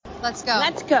Let's go.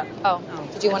 Let's go. Oh,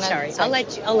 did you want to? Sorry, I'll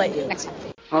let you. Next time.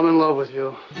 I'm in love with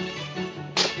you.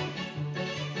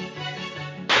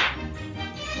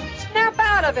 Snap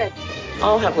out of it.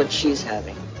 I'll have what she's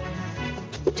having.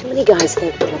 Too many guys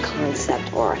think I'm a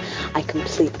concept, or I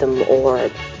complete them, or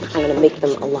I'm gonna make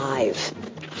them alive.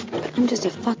 But I'm just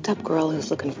a fucked up girl who's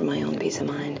looking for my own peace of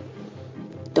mind.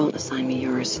 Don't assign me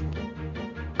yours.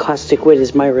 Caustic wit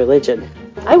is my religion.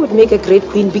 I would make a great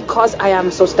queen because I am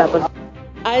so stubborn.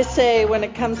 I say when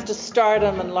it comes to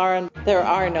stardom and Lauren, there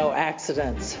are no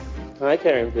accidents. Hi,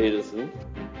 Karen Peterson.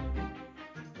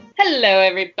 Hello,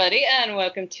 everybody, and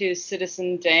welcome to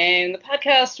Citizen Dame, the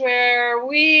podcast where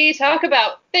we talk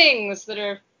about things that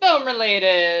are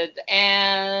film-related,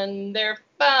 and they're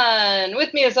fun.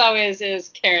 With me, as always, is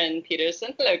Karen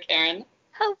Peterson. Hello, Karen.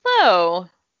 Hello.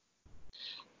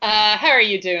 How are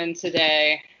you doing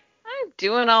today? I'm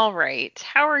doing all right.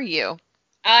 How are you?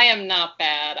 I am not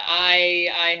bad.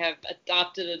 I have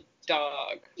adopted a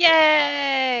dog.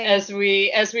 Yay! As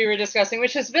we were discussing,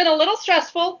 which has been a little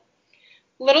stressful.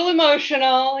 Little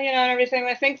emotional, and everything.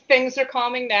 I think things are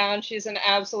calming down. She's an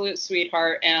absolute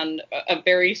sweetheart and a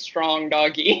very strong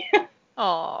doggy.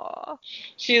 Aww.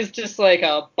 She's just like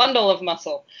a bundle of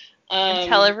muscle. And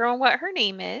tell everyone what her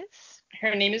name is.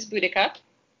 Her name is Boudica.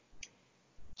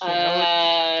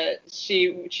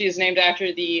 She is named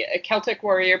after the Celtic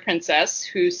warrior princess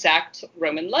who sacked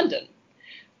Roman London.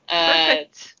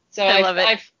 Perfect. So I love it.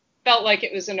 I felt like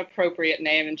it was an appropriate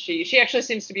name, and she actually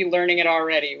seems to be learning it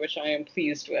already, which I am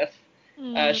pleased with.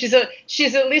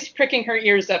 She's at least pricking her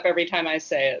ears up every time I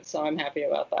say it, so I'm happy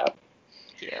about that.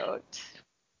 Cute.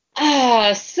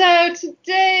 So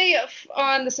today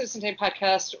on the Citizen Dame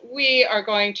podcast, we are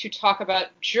going to talk about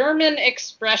German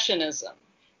Expressionism,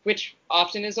 which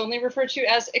often is only referred to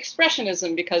as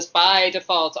Expressionism because by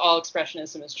default all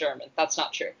Expressionism is German. That's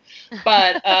not true.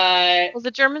 But well,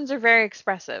 the Germans are very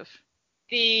expressive.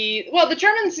 The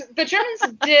Germans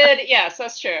did, yes,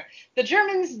 that's true. The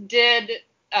Germans did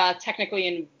technically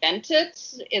invent it.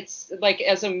 It's like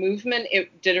as a movement,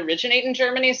 it did originate in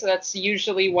Germany, so that's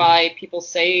usually why people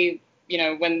say,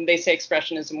 when they say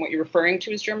Expressionism, what you're referring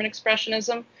to is German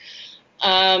Expressionism.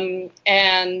 And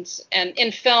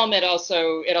in film, it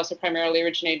also primarily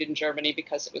originated in Germany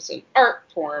because it was an art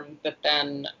form that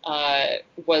then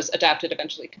was adapted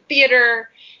eventually to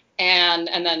theater. And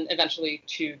then eventually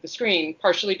to the screen,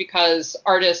 partially because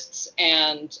artists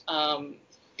and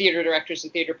theater directors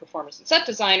and theater performers and set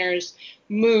designers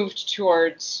moved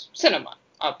towards cinema,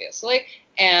 obviously,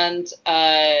 and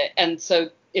so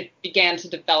it began to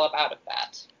develop out of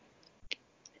that.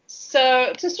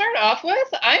 So to start off with,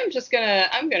 I'm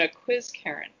gonna quiz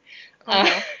Karen.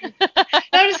 I'm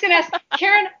just gonna ask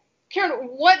Karen,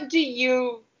 what do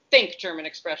you think German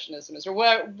Expressionism is, or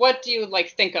what do you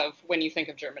think of when you think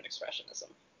of German Expressionism?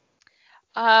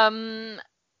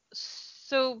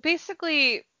 So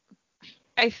basically,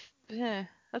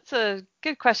 that's a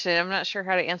good question. I'm not sure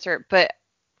how to answer it, but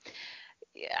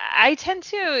I tend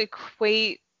to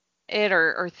equate it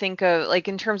or think of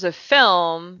in terms of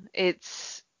film,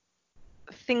 it's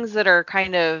things that are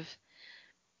kind of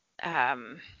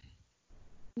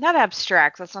not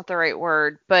abstract. That's not the right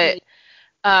word, but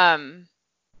I'm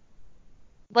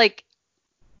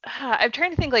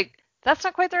trying to think that's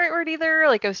not quite the right word either.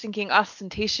 I was thinking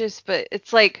ostentatious, but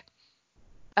it's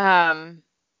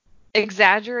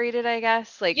exaggerated, I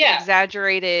guess.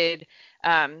 Exaggerated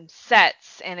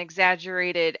sets and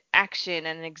exaggerated action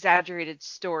and exaggerated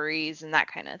stories and that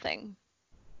kind of thing.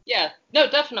 Yeah, no,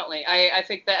 definitely. I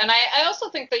think that, and I also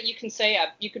think that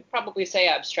you could probably say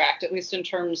abstract, at least in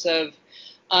terms of,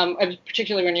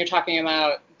 particularly when you're talking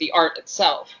about the art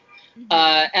itself.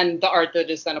 And the art that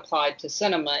is then applied to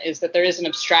cinema, is that there is an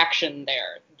abstraction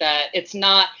there, that it's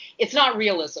not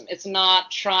realism. It's not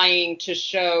trying to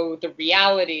show the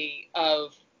reality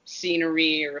of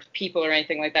scenery or of people or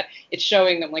anything like that. It's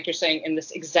showing them, like you're saying, in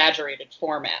this exaggerated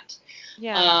format.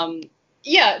 Yeah.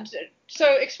 So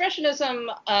Expressionism,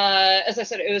 as I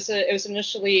said, it was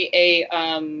initially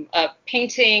a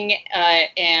painting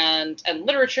and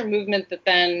literature movement that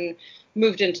then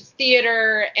moved into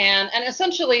theater, and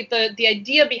essentially the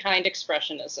idea behind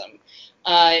Expressionism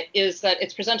is that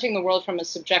it's presenting the world from a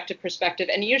subjective perspective,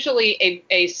 and usually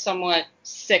a somewhat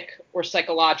sick or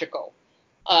psychological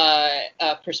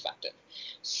perspective.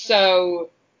 So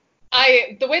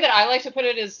the way that I like to put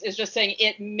it is just saying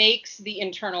it makes the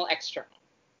internal external.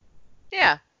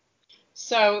 Yeah.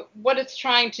 So what it's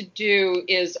trying to do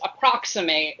is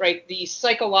approximate, the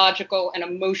psychological and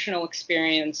emotional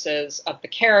experiences of the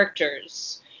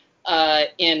characters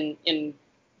in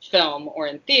film or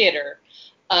in theater,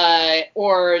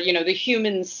 or the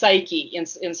human psyche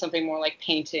in something more like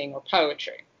painting or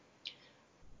poetry.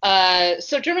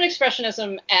 So German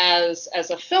Expressionism as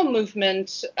a film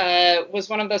movement was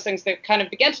one of those things that kind of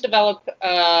began to develop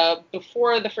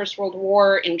before the First World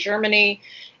War in Germany,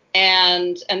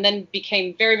 and then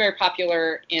became very, very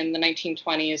popular in the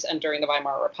 1920s and during the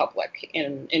Weimar Republic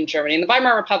in Germany. And the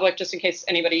Weimar Republic, just in case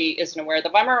anybody isn't aware,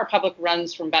 the Weimar Republic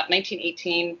runs from about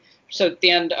 1918, so at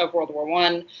the end of World War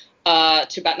I,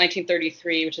 to about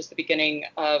 1933, which is the beginning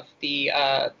of the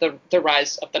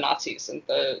rise of the Nazis and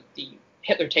the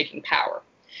Hitler taking power.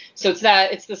 So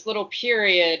it's this little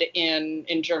period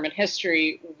in German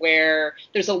history where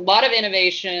there's a lot of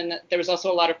innovation. There was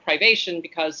also a lot of privation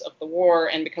because of the war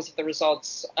and because of the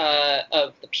results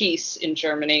of the peace in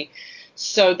Germany.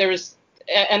 So there's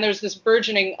this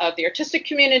burgeoning of the artistic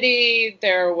community.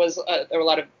 There were a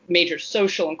lot of major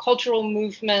social and cultural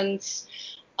movements.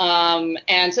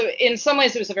 And so in some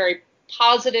ways it was a very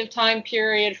positive time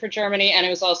period for Germany, and it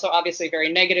was also obviously a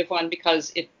very negative one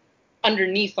because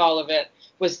underneath all of it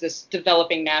was this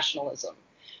developing nationalism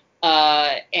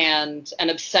and an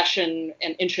obsession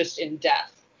and interest in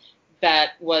death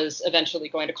that was eventually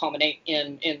going to culminate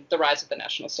in the rise of the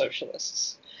National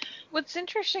Socialists. What's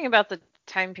interesting about the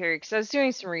time period, because I was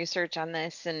doing some research on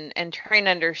this and trying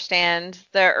to understand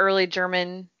the early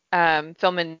German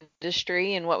film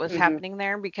industry and what was happening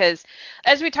there, because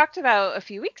as we talked about a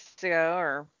few weeks ago,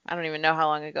 or I don't even know how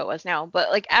long ago it was now, but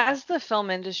like as the film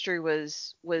industry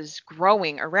was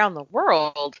growing around the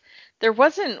world, there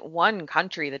wasn't one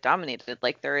country that dominated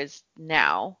like there is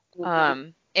now.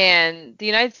 And the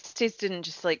United States didn't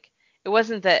just it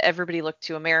wasn't that everybody looked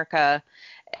to America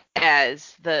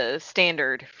as the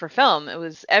standard for film. It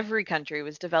was every country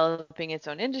was developing its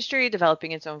own industry,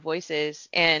 developing its own voices.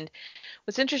 And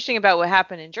what's interesting about what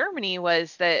happened in Germany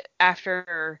was that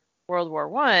after World War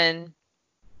One,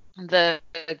 the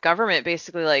government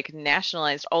basically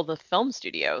nationalized all the film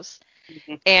studios.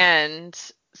 And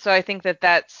so I think that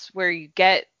that's where you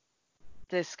get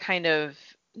this kind of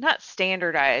not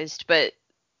standardized, but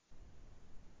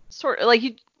sort of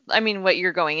what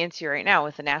you're going into right now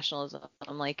with the nationalism,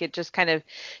 it just kind of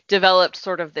developed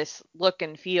sort of this look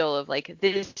and feel of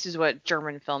this is what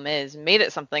German film is, and made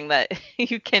it something that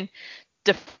you can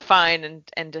define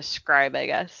and describe, I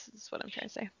guess, is what I'm trying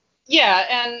to say. Yeah,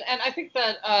 and I think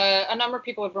that a number of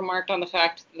people have remarked on the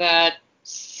fact that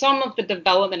some of the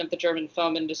development of the German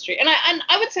film industry, and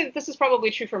I would say that this is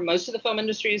probably true for most of the film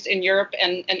industries in Europe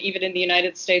and even in the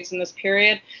United States in this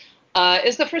period,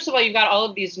 is that first of all, you've got all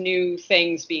of these new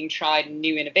things being tried and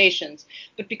new innovations,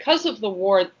 but because of the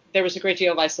war, there was a great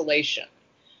deal of isolation.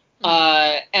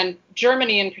 And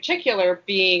Germany in particular,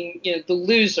 being the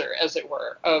loser, as it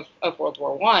were, of World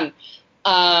War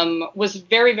I, was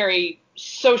very, very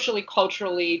socially,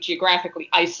 culturally, geographically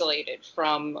isolated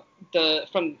from the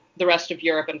rest of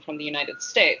Europe and from the United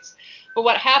States. But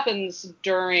what happens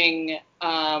during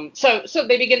so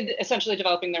they begin essentially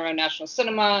developing their own national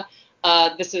cinema.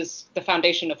 This is the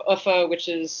foundation of UFA, which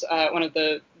is one of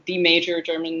the major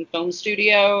German film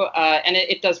studio, and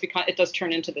it does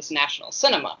turn into this national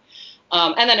cinema,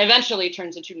 and then eventually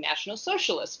turns into National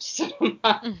Socialist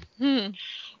cinema,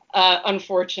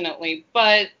 unfortunately.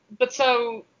 But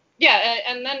so yeah,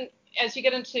 and then as you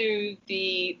get into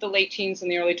the late teens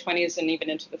and the early 20s and even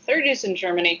into the 30s in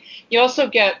Germany, you also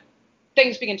get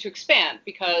things begin to expand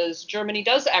because Germany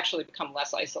does actually become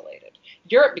less isolated.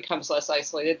 Europe becomes less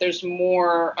isolated. There's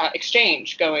more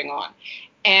exchange going on,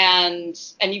 and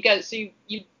you get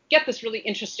this really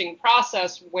interesting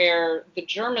process where the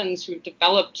Germans who've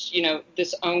developed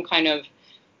this own kind of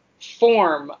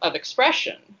form of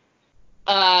expression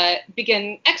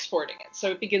begin exporting it. So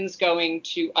it begins going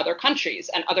to other countries,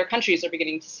 and other countries are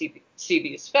beginning to see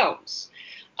these films.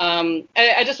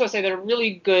 I just want to say that a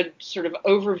really good sort of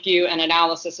overview and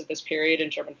analysis of this period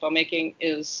in German filmmaking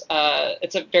is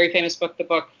it's a very famous book, the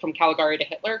book From Caligari to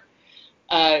Hitler,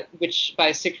 which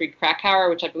by Siegfried Kracauer,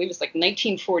 which I believe is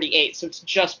 1948, so it's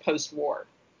just post-war.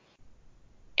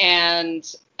 And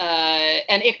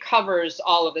it covers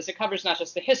all of this. It covers not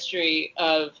just the history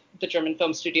of the German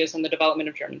film studios and the development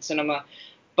of German cinema,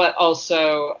 but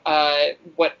also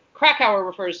what Kracauer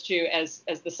refers to as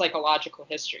the psychological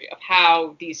history of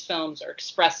how these films are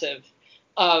expressive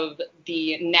of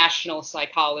the national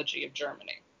psychology of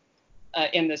Germany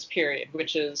in this period,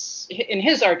 which is, in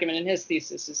his argument, in his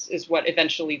thesis, is what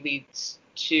eventually leads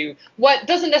to what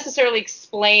doesn't necessarily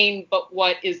explain, but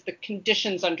what is the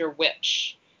conditions under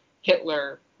which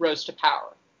Hitler rose to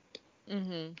power.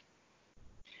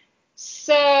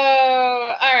 So,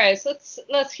 all right, so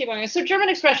let's keep on. So German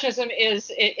Expressionism is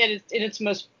in its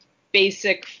most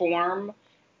basic form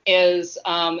is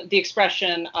the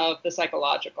expression of the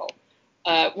psychological.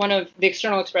 One of the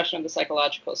external expression of the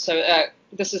psychological. So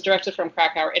this is directed from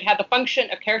Krakauer. It had the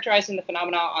function of characterizing the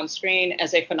phenomena on screen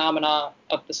as a phenomena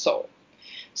of the soul.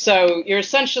 So you're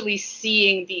essentially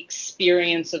seeing the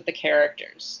experience of the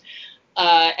characters.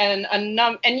 And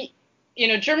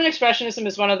German Expressionism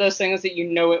is one of those things that you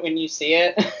know it when you see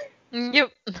it.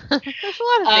 Yep. There's a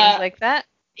lot of things like that.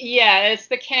 Yeah,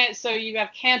 it's so you have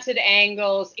canted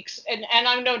angles, and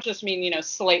I don't just mean,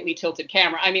 slightly tilted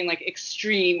camera. I mean like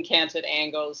extreme canted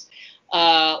angles,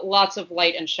 lots of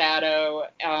light and shadow,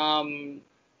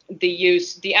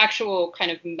 the actual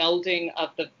kind of melding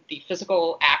of the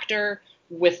physical actor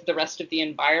with the rest of the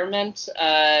environment,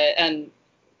 and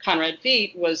Conrad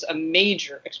Veidt was a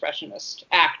major expressionist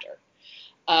actor.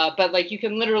 But like you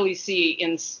can literally see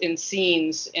in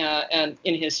scenes and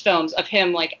in his films of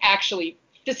him like actually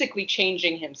physically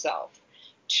changing himself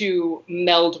to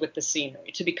meld with the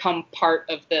scenery, to become part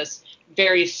of this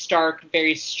very stark,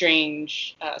 very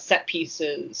strange set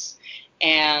pieces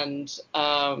and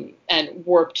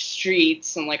warped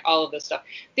streets and like all of this stuff.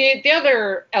 The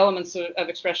other elements of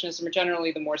expressionism are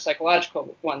generally the more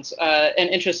psychological ones, an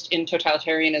interest in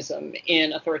totalitarianism,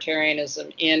 in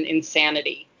authoritarianism, in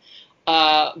insanity.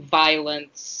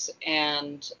 Violence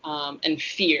and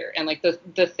fear, and like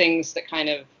the things that kind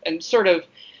of, and sort of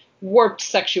warped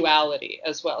sexuality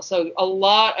as well. So a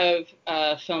lot of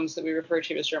films that we refer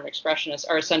to as German Expressionists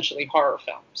are essentially horror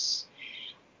films.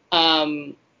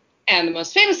 And the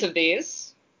most famous of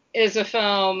these is a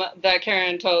film that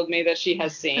Karen told me that she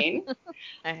has seen.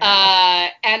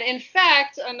 And in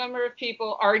fact, a number of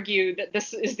people argue that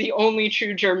this is the only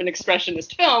true German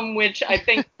Expressionist film, which I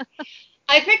think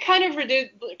kind of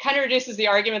reduces the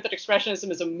argument that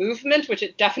Expressionism is a movement, which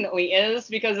it definitely is,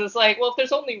 because it's like, well, if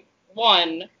there's only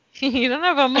one. You don't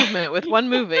have a movement with one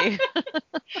movie.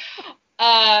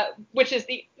 Which is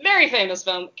the very famous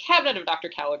film, Cabinet of Dr.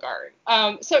 Caligari.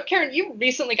 So, Karen, you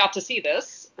recently got to see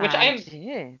this, which I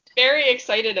am very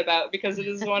excited about because it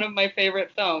is one of my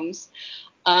favorite films.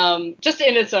 Just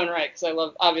in its own right, because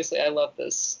I love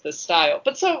this style.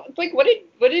 But so, like, what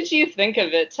did you think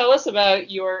of it? Tell us about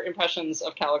your impressions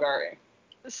of Caligari.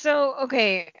 So,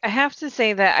 okay, I have to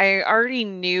say that I already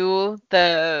knew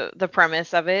the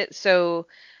premise of it. So,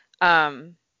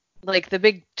 like the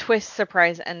big twist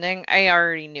surprise ending, I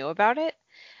already knew about it.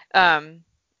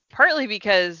 Partly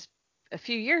because a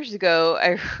few years ago,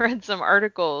 I read some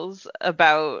articles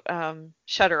about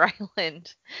Shutter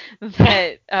Island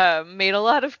that made a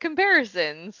lot of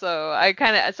comparisons. So I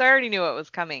already knew what was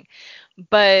coming.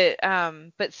 But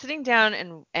sitting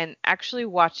down and actually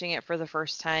watching it for the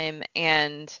first time,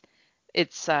 and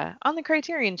it's on the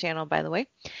Criterion Channel, by the way.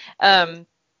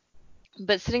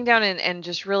 But sitting down and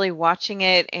just really watching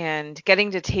it and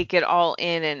getting to take it all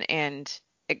in and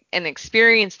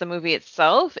experience the movie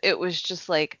itself, it was just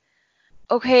like,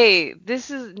 okay,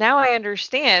 now I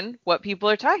understand what people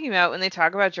are talking about when they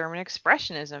talk about German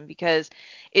Expressionism, because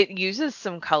it uses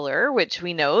some color, which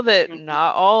we know that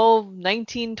not all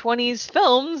 1920s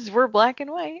films were black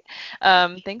and white.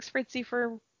 Thanks, Fritzy,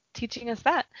 for teaching us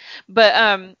that.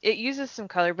 But it uses some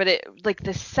color, but it, like,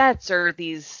 the sets are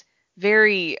these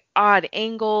very odd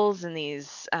angles and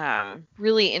these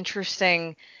really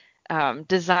interesting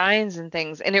designs and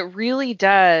things, and it really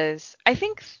does. I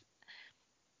think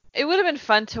it would have been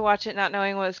fun to watch it not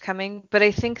knowing what was coming, but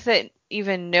I think that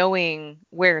even knowing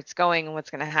where it's going and what's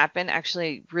going to happen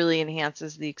actually really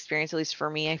enhances the experience, at least for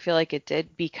me. I feel like it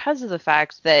did, because of the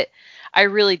fact that I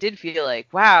really did feel like,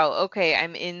 wow, okay,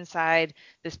 I'm inside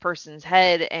this person's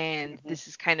head, and this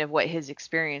is kind of what his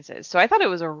experience is. So I thought it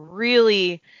was a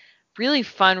really, really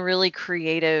fun, really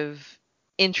creative,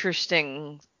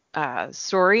 interesting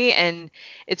story, and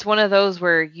it's one of those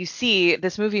where you see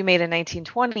this movie made in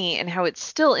 1920 and how it's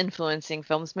still influencing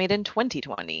films made in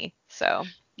 2020. So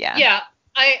yeah,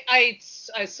 I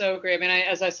so agree. I mean,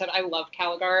 as I said, I love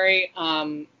Caligari,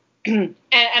 and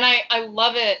I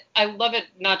love it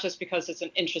not just because it's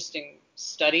an interesting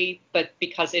study, but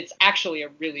because it's actually a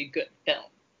really good film.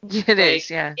 It is,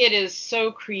 yeah. It is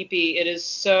so creepy. It is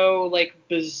so like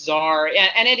bizarre,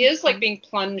 and it is like being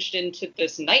plunged into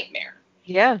this nightmare.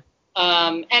 Yeah.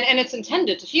 And it's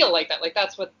intended to feel like that. Like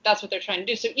that's what they're trying to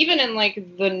do. So even in like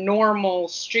the normal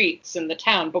streets in the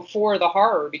town before the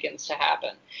horror begins to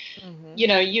happen,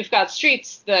 you've got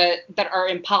streets that are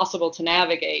impossible to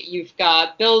navigate. You've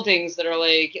got buildings that are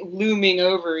like looming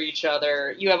over each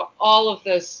other. You have all of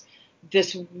this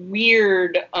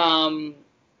weird, even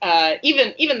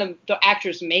the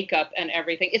actors' makeup and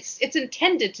everything. It's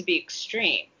intended to be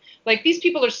extreme. Like, these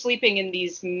people are sleeping in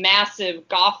these massive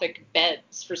Gothic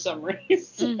beds for some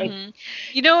reason. Mm-hmm.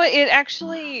 You know, it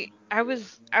actually, I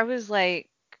was like,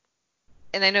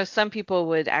 and I know some people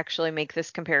would actually make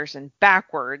this comparison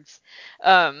backwards,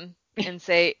 and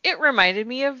say it reminded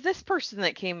me of this person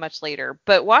that came much later.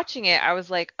 But watching it, I was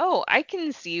like, oh, I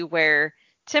can see where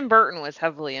Tim Burton was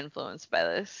heavily influenced by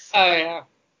this, Oh, yeah.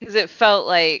 because it felt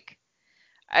like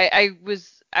I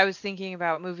was thinking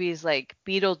about movies like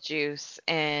Beetlejuice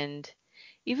and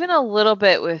even a little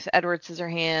bit with Edward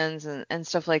Scissorhands and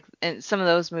stuff like, and some of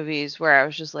those movies where I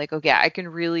was just like, okay, I can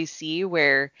really see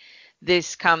where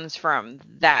this comes from.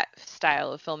 That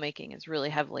style of filmmaking is really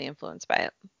heavily influenced by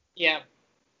it. Yeah.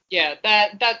 Yeah,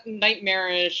 that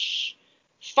nightmarish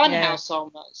Yeah. funhouse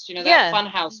almost, that Yeah.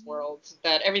 funhouse world,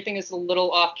 that everything is a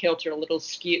little off kilter, a little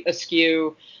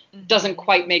askew, doesn't Hmm.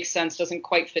 quite make sense, doesn't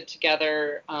quite fit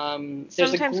together.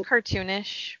 Sometimes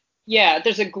cartoonish.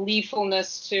 There's a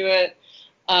gleefulness to it.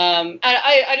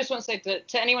 I just want to say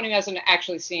to anyone who hasn't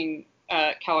actually seen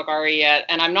Caligari yet,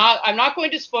 and I'm not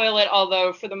going to spoil it,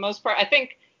 although for the most part, I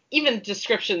think even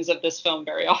descriptions of this film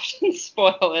very often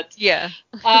spoil it. Yeah.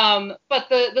 But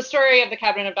the story of the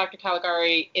Cabinet of Dr.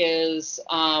 Caligari is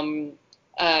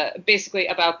basically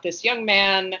about this young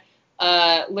man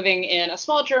living in a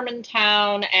small German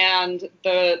town, and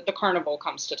the carnival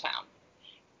comes to town.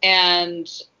 And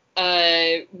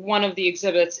one of the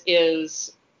exhibits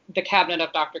is the Cabinet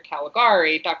of Dr.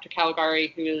 Caligari. Dr.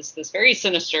 Caligari, who is this very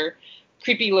sinister,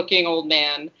 creepy-looking old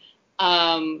man,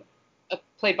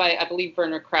 played by, I believe,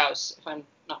 Werner Krauss, if I'm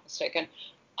not mistaken.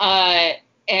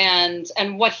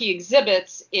 And what he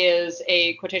exhibits is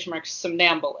a quotation mark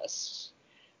somnambulist,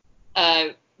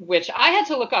 which I had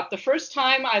to look up. The first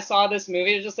time I saw this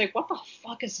movie, I was just like, what the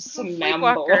fuck is a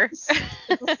Sleepwalker. somnambulist?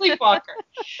 It's a sleepwalker.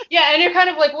 Yeah, and you're kind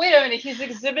of like, wait a minute, he's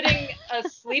exhibiting a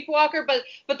sleepwalker, but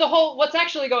what's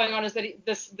actually going on is that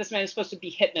this man is supposed to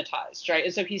be hypnotized, right?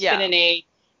 And so he's been in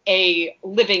a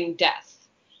living death.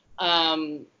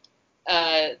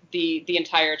 The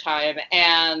entire time,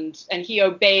 and he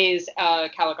obeys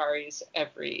Caligari's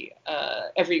every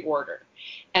order,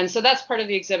 and so that's part of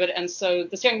the exhibit. And so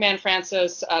this young man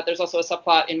Francis, there's also a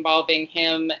subplot involving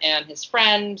him and his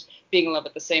friend being in love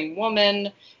with the same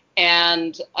woman,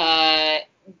 and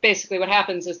basically what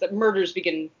happens is that murders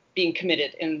begin being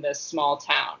committed in this small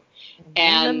town,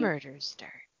 And the murders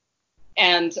start.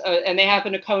 And they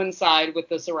happen to coincide with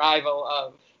this arrival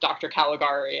of Dr.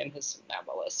 Caligari and his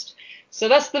somnambulist. So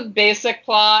that's the basic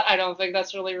plot. I don't think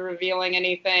that's really revealing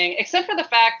anything, except for the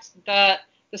fact that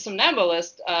the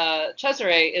somnambulist,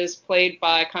 Cesare, is played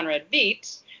by Conrad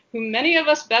Veidt, who many of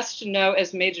us best know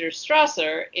as Major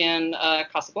Strasser in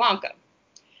Casablanca.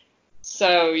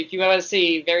 So if you want to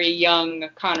see very young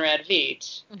Conrad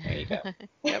Veidt, there you go.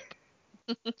 Yep.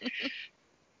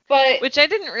 But which I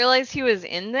didn't realize he was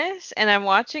in this, and I'm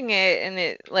watching it, and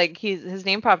it like his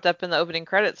name popped up in the opening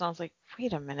credits, and I was like,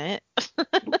 wait a minute,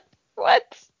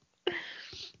 what?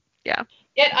 Yeah.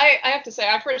 Yet I have to say,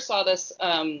 I first saw this.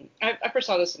 I first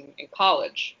saw this in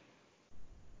college,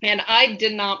 and I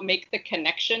did not make the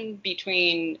connection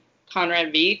between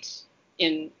Conrad Veidt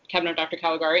in Cabinet of Dr.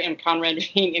 Caligari and Conrad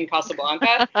Veidt in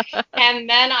Casablanca. And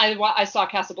then I saw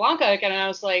Casablanca again, and I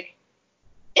was like,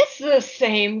 it's the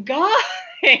same guy.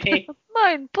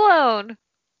 Mind blown.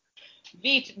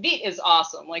 Veidt is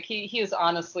awesome. Like he is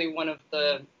honestly one of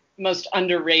the most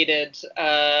underrated,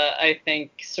 I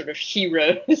think, sort of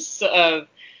heroes of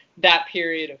that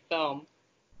period of film.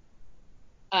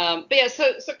 But yeah,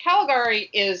 so Caligari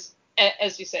is,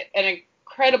 as you say, an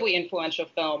incredibly influential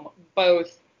film,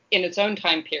 both in its own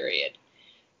time period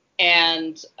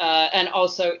and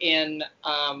also in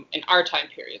our time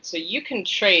period. So you can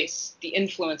trace the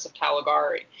influence of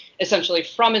Caligari essentially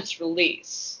from its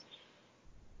release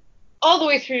all the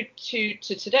way through to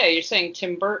today. You're saying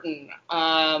Tim Burton.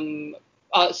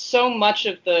 So much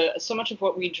of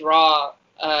what we draw,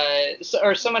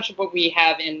 or so much of what we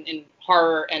have in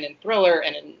horror and in thriller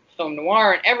and in film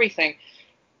noir and everything,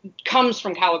 comes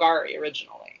from Caligari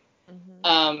originally.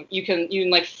 Mm-hmm. You can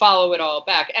like follow it all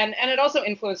back, and it also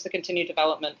influenced the continued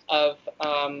development of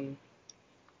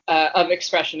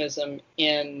expressionism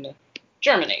in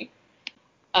Germany.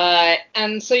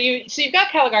 And so you've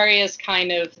got Caligari as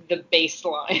kind of the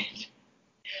baseline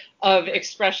of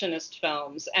expressionist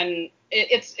films, and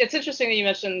it's interesting that you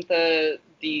mentioned the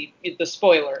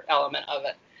spoiler element of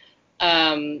it,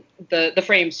 the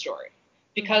frame story,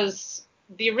 because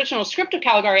the original script of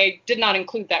Caligari did not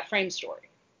include that frame story.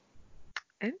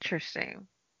 Interesting.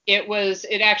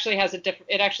 It actually had a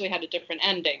different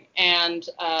ending, and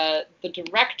the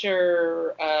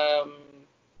director.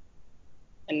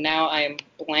 And now I am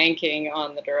blanking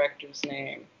on the director's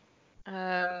name.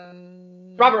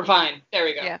 Robert Vine. There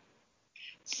we go. Yeah.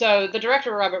 So the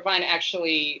director, Robert Vine,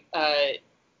 actually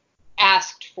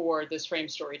asked for this frame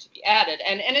story to be added,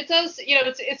 and it does.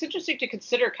 It's interesting to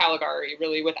consider Caligari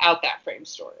really without that frame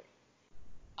story.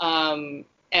 And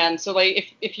so,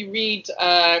 like, if you read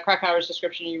Krakauer's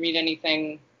description, you read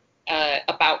anything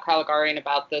about Caligari and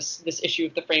about this issue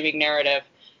of the framing narrative,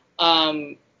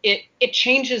 it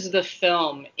changes the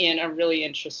film in a really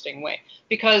interesting way,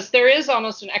 because there is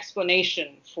almost an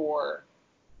explanation for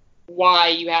why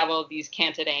you have all these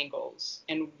canted angles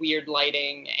and weird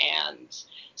lighting and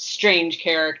strange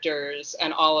characters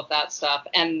and all of that stuff.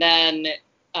 And then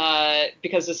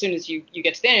because as soon as you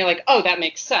get to the end, you're like, oh, that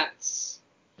makes sense.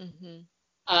 Mm-hmm.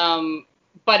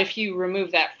 But if you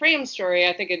remove that frame story,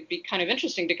 I think it'd be kind of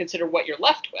interesting to consider what you're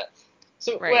left with.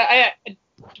 So right.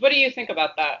 What do you think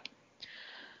about that?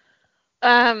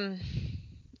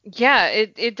 Yeah,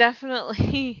 it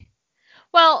definitely.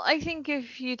 Well, I think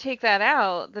if you take that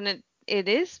out, then it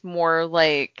is more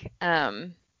like,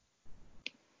 again,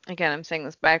 I'm saying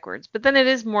this backwards, but then it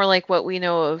is more like what we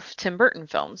know of Tim Burton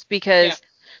films, because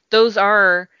those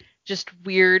are just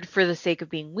weird for the sake of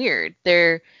being weird.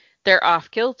 They're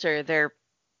off kilter. They're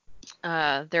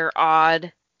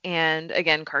odd and,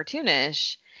 again,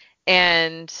 cartoonish,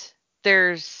 and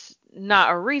there's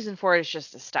not a reason for it. It's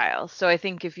just a style. So I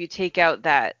think if you take out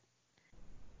that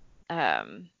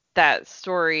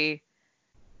story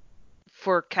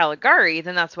for Caligari,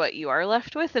 then that's what you are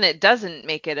left with, and it doesn't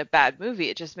make it a bad movie.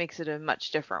 It just makes it a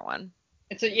much different one.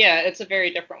 It's a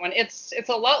very different one. It's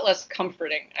a lot less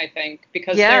comforting, I think,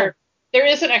 because there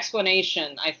is an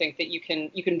explanation, I think, that you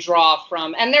can draw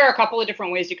from, and there are a couple of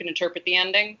different ways you can interpret the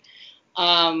ending.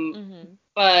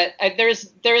 But there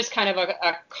is kind of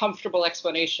a comfortable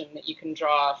explanation that you can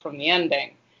draw from the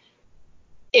ending.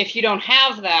 If you don't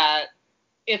have that,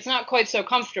 it's not quite so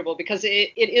comfortable, because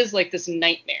it is like this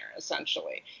nightmare,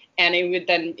 essentially. And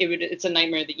it's a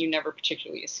nightmare that you never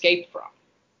particularly escape from.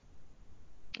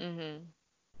 Mm-hmm.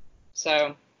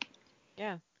 So,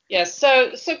 yeah.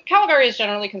 So Caligari is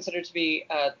generally considered to be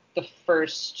the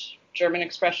first German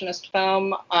expressionist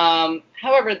film.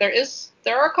 However, there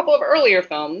are a couple of earlier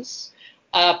films,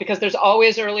 because there's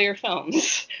always earlier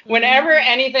films. Whenever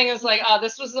anything is like, oh,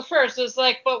 this was the first, it's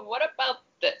like, but what about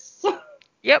this?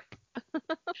 Yep.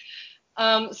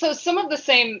 So some of the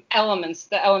same elements,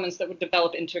 the elements that would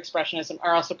develop into expressionism,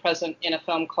 are also present in a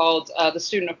film called The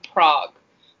Student of Prague,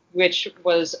 which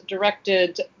was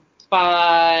directed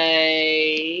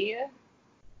by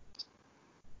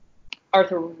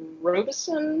Arthur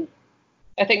Robeson,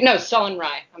 I think. No, Stellan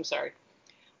Rye. I'm sorry.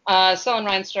 Stellan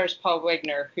Rye stars Paul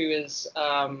Wegener, who is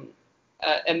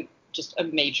just a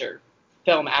major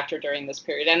film actor during this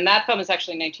period. And that film is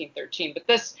actually 1913. But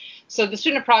The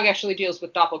Student of Prague actually deals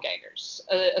with doppelgangers.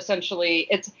 Essentially,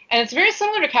 it's very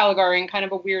similar to Caligari in kind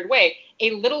of a weird way.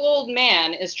 A little old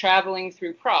man is traveling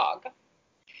through Prague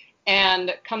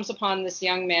and comes upon this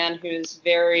young man who's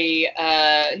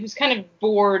who's kind of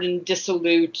bored and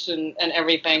dissolute and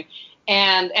everything.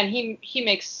 And he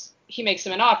makes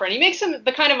him an offer. And he makes him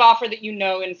the kind of offer that you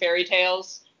know in fairy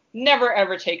tales. Never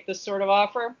ever take this sort of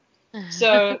offer.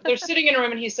 So they're sitting in a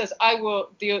room, and he says,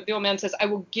 the old man says, I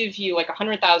will give you like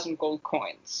 100,000 gold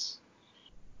coins.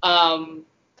 That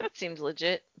seems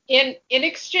legit. In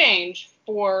exchange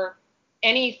for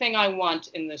anything I want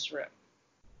in this room.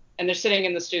 And they're sitting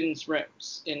in the students'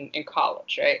 rooms in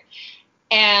college, right?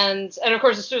 And of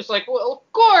course the student's like, well,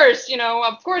 of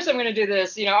course I'm going to do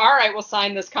this. All right, we'll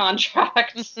sign this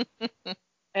contract.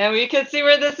 And we can see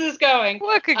where this is going.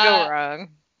 What could go wrong?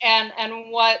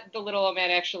 And what the little old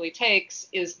man actually takes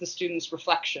is the student's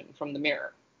reflection from the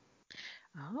mirror.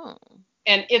 Oh.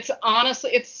 And it's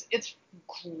honestly, it's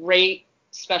great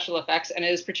special effects, and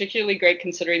it is particularly great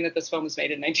considering that this film was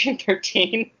made in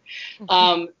 1913,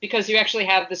 because you actually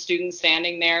have the student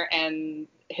standing there, and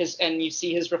you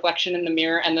see his reflection in the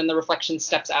mirror, and then the reflection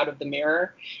steps out of the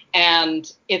mirror,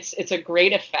 and it's a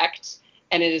great effect.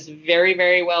 And it is very,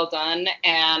 very well done.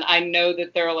 And I know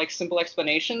that there are like simple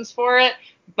explanations for it,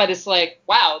 but it's like,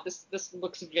 wow, this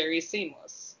looks very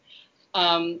seamless.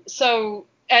 So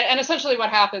essentially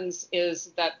what happens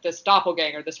is that this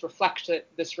doppelganger, this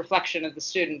reflection of the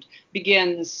student,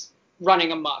 begins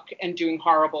running amok and doing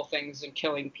horrible things and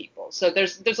killing people. So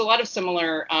there's a lot of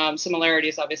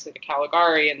similarities, obviously, to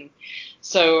Caligari. And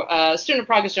so Student of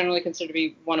Prague is generally considered to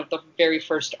be one of the very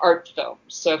first art films.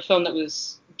 So a film that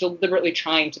was deliberately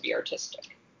trying to be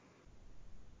artistic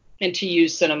and to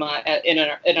use cinema in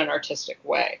an artistic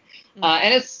way.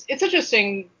 And it's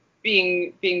interesting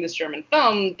being this German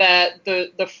film, that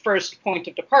the first point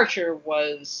of departure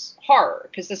was horror,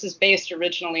 because this is based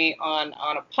originally on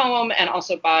a poem and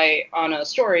also on a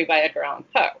story by Edgar Allan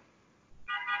Poe.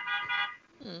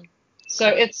 So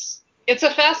it's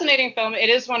a fascinating film. It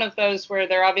is one of those where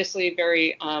they're obviously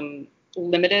very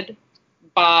limited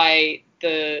by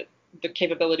the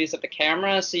capabilities of the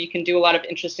camera, so you can do a lot of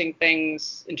interesting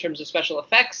things in terms of special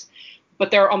effects, but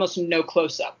there are almost no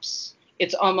close-ups.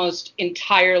 It's almost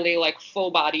entirely like full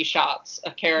body shots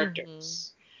of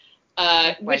characters,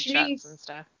 which means and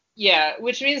stuff. Yeah,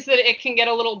 which means that it can get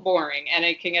a little boring and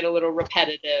it can get a little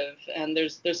repetitive, and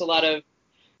there's a lot of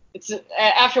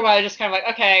after a while, you're just kind of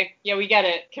like, okay, yeah, we get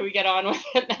it. Can we get on with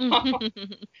it now?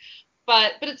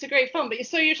 But it's a great film. But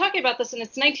so you're talking about this, and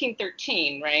it's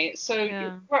 1913, right? So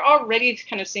we're already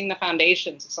kind of seeing the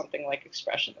foundations of something like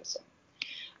expressionism.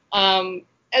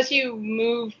 As you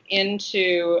move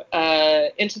into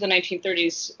the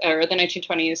 1930s or the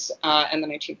 1920s and the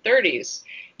 1930s,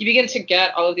 you begin to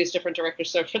get all of these different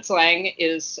directors. So Fritz Lang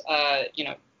is,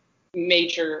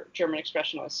 major German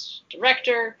expressionist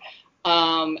director.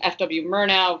 F.W.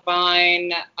 Murnau,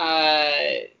 Vine,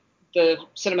 the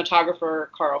cinematographer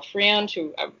Carl Friand,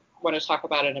 who I want to talk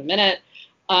about in a minute.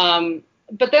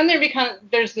 But then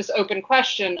there's this open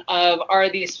question of, are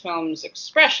these films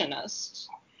expressionist,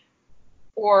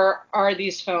 or do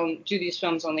these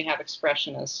films only have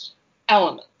expressionist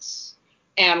elements?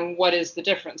 And what is the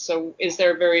difference? So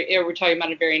are we talking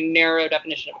about a very narrow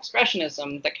definition of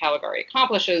expressionism that Caligari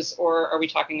accomplishes, or are we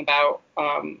talking about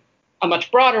a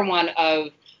much broader one of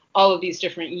all of these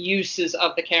different uses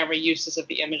of the camera, uses of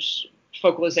the image,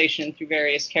 focalization through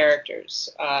various characters,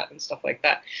 and stuff like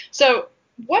that? So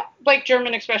what, like,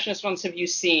 German expressionist films have you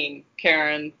seen,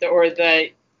 Karen, or that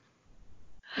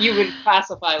you would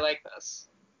classify like this?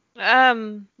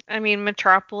 I mean,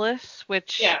 Metropolis,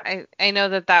 which I know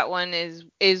that one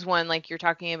is one, like you're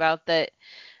talking about, that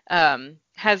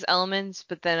has elements,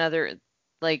 but then other,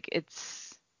 like, it's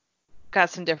got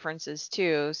some differences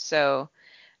too. So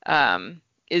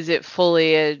is it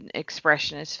fully an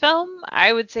expressionist film?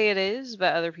 I would say it is,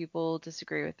 but other people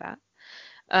disagree with that.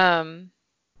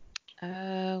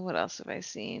 What else have I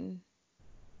seen?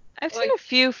 I've seen a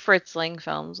few Fritz Lang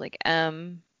films, like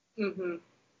M. Mm-hmm.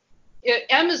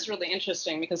 M is really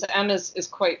interesting because M is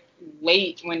quite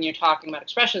late when you're talking about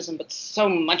expressionism, but so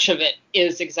much of it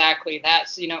is exactly that.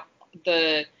 So,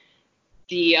 the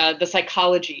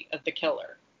psychology of the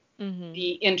killer,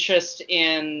 the interest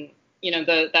in,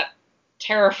 those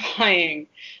terrifying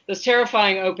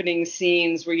opening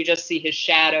scenes where you just see his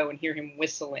shadow and hear him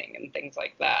whistling and things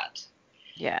like that.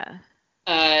 Yeah.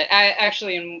 I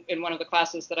actually, in one of the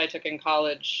classes that I took in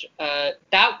college,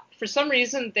 that for some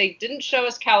reason they didn't show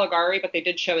us Caligari, but they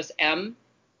did show us M.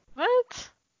 What?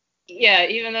 Yeah,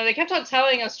 even though they kept on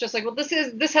telling us just like, well, this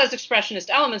has expressionist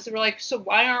elements, and we're like, so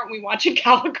why aren't we watching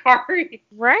Caligari?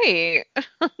 Right.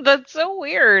 That's so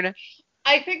weird.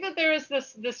 I think that there was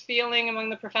this feeling among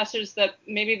the professors that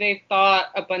maybe they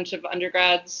thought a bunch of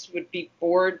undergrads would be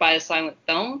bored by a silent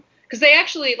film. Because they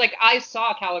actually, like, I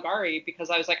saw Caligari because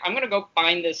I was like, I'm going to go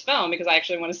find this film because I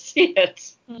actually want to see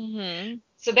it. Mm-hmm.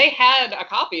 So they had a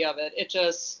copy of it.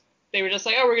 They were just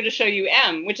like, oh, we're going to show you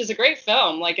M, which is a great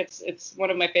film. Like, it's one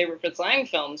of my favorite Fritz Lang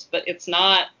films, but it's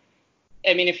not,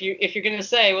 I mean, if you're going to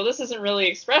say, well, this isn't really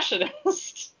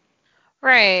expressionist.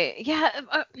 Right. Yeah.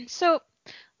 So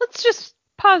let's just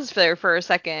pause there for a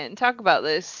second and talk about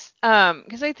this.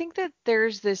 Because I think that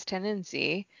there's this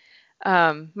tendency.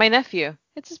 My nephew,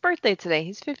 it's his birthday today.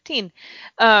 He's 15.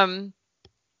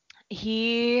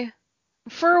 He,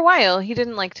 for a while, he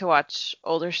didn't like to watch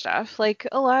older stuff, like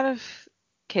a lot of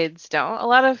kids don't. A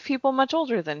lot of people much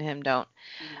older than him don't.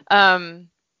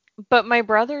 But my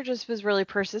brother just was really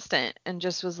persistent and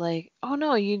just was like, oh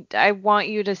no, I want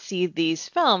you to see these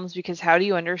films, because how do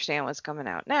you understand what's coming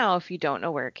out now if you don't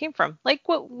know where it came from? Like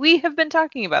what we have been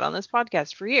talking about on this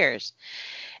podcast for years.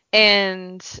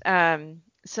 And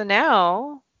so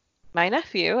now my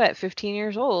nephew at 15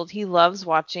 years old, he loves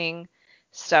watching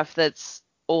stuff that's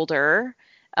older.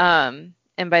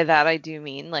 And by that I do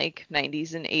mean like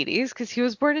 90s and 80s, because he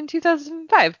was born in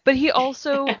 2005. But he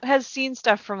also has seen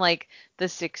stuff from like the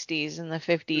 60s and the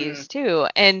 50s too.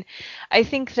 And I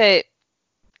think that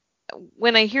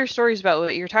when I hear stories about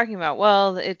what you're talking about,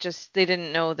 well, they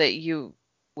didn't know that you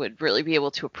would really be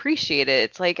able to appreciate it.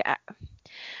 It's like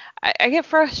I get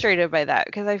frustrated by that,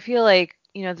 because I feel like,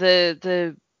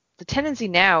 the tendency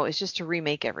now is just to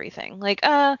remake everything. Like,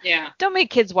 don't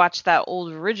make kids watch that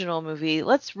old original movie.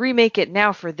 Let's remake it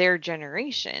now for their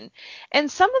generation. And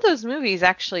some of those movies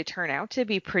actually turn out to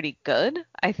be pretty good.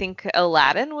 I think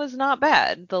Aladdin was not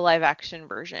bad, the live action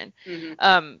version.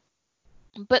 Mm-hmm.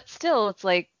 But still, it's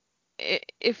like,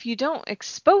 if you don't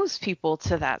expose people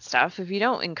to that stuff, if you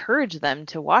don't encourage them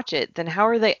to watch it, then how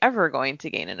are they ever going to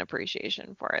gain an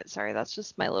appreciation for it? Sorry, that's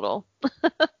just my little.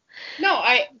 No,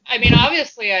 I mean,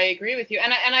 obviously, I agree with you,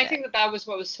 and I Yeah. think that that was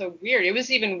what was so weird. It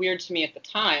was even weird to me at the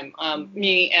time.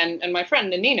 Me and my friend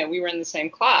Nina, we were in the same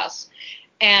class,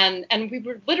 and we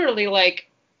were literally like,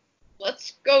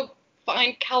 let's go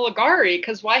find Caligari,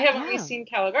 because why haven't we Yeah. seen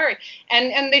Caligari?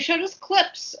 And they showed us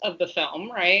clips of the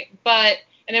film, right?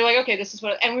 And they were like, okay, this is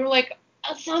what, and we were like,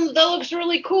 that looks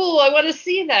really cool. I want to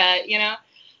see that, you know.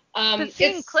 But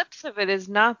seeing It's clips of it is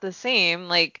not the same.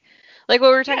 Like what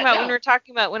we were talking yeah, about when we no, were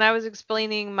talking about when I was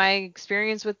explaining my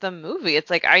experience with the movie. It's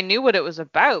like I knew what it was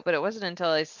about, but it wasn't until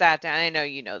I sat down. I know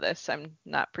you know this. I'm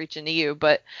not preaching to you,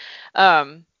 but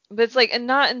it's like, and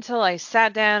not until I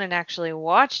sat down and actually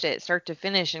watched it start to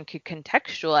finish and could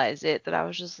contextualize it, that I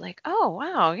was just like, oh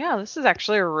wow, yeah, this is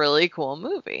actually a really cool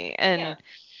movie. yeah. And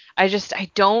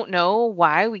I don't know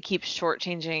why we keep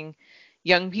shortchanging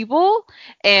young people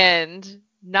and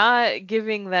not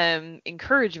giving them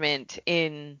encouragement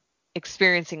in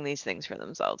experiencing these things for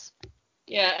themselves.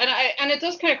 Yeah, and it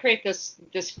does kind of create this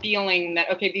feeling that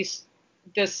okay, this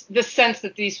sense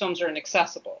that these films are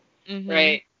inaccessible, Hmm.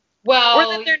 right? Or that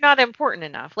Well, they're not important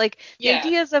enough. Like the yeah,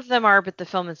 ideas of them are, but the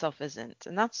film itself isn't,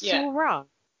 and that's yeah, so wrong.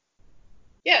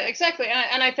 yeah, exactly.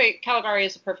 And I think Caligari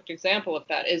is a perfect example of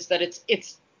that. Is that it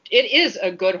is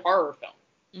a good horror film.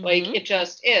 Like Hmm. it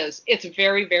just is. It's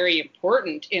very very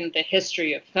important in the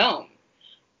history of film.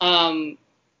 Um,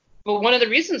 but one of the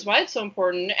reasons why it's so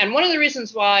important, and one of the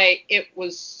reasons why it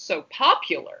was so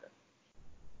popular,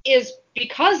 is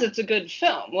because it's a good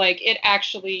film. Like it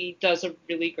actually does a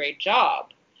really great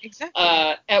job Exactly.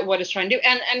 at what it's trying to do.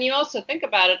 And you also think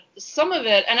about it, some of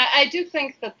it, and I do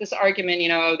think that this argument, you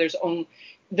know,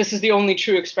 this is the only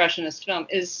true expressionist film,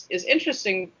 is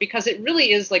interesting because it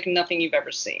really is like nothing you've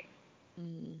ever seen.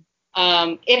 Mm.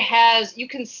 It has, you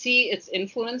can see its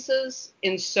influences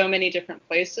in so many different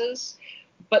places,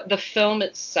 but the film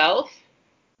itself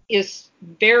is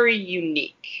very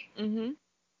unique. Hmm.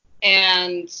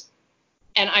 And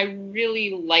I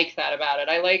really like that about it.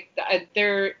 I like that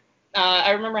there.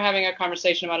 I remember having a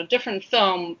conversation about a different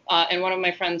film, and one of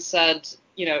my friends said,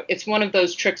 you know, it's one of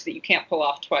those tricks that you can't pull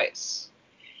off twice,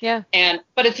 Yeah.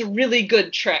 but it's a really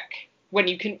good trick when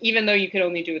you can, even though you can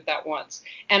only do it that once.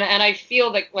 And I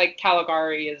feel that like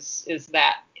Caligari is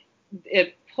that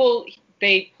it pull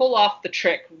they pull off the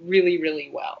trick really really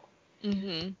well.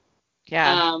 Hmm.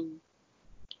 Yeah. Um,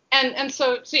 and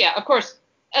so yeah, of course,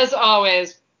 as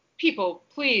always, people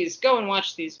please go and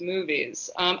watch these movies.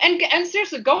 And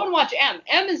seriously, go and watch M.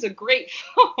 M is a great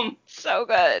film. So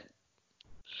good.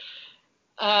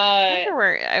 Uh, Wonder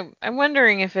where I'm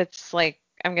wondering if it's like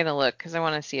I'm gonna look because I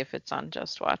want to see if it's on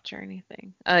Just Watch or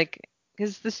anything. Like,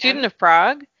 because the Student M. of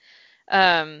Prague,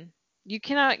 um, you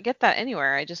cannot get that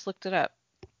anywhere. I just looked it up.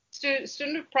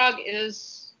 Student of Prague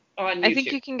is on I think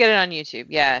YouTube. you can get it on YouTube.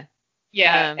 Yeah.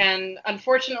 Yeah, Um. and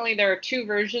unfortunately, there are two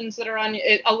versions that are on.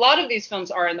 A lot of these films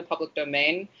are in the public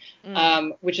domain,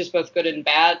 Mm, which is both good and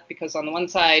bad because on the one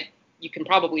side you can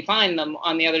probably find them,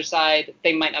 on the other side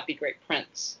they might not be great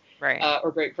prints right.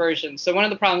 or great versions. So one of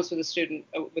the problems with the student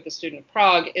of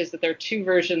Prague is that there are two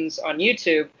versions on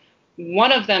YouTube.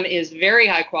 One of them is very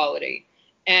high quality,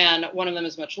 and one of them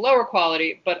is much lower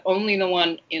quality, but only the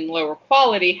one in lower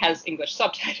quality has English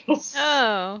subtitles.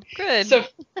 Oh, good. So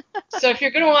so if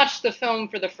you're going to watch the film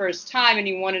for the first time and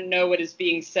you want to know what is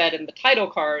being said in the title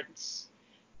cards,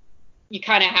 you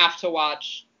kind of have to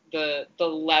watch the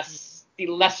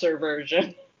lesser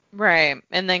version. Right.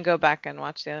 And then go back and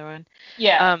watch the other one.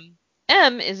 Yeah, Um,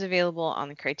 M is available on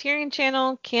the Criterion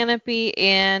Channel, Canopy,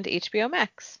 and HBO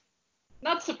Max.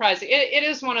 not surprising. It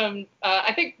is one of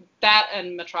I think that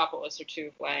and Metropolis are two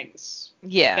of Lang's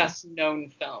Yeah. best known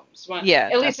films. One, Yeah,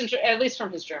 at least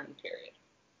from his German period.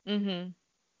 mm-hmm.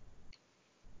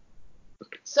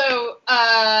 So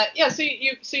yeah, so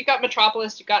you got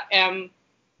Metropolis, you got M.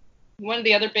 One of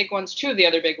the other big ones, two of the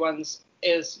other big ones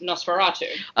is Nosferatu.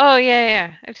 Oh, yeah,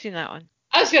 yeah. I've seen that one.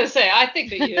 I was going to say, I think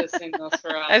that you have seen I've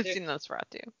Nosferatu. seen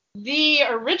Nosferatu. The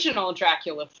original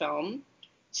Dracula film,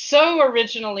 so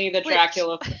originally the Wait.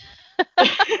 Dracula.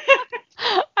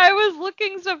 I was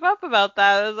looking stuff up about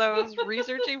that as I was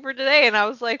researching for today, and I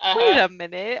was like, wait Uh-huh. a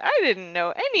minute, I didn't know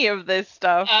any of this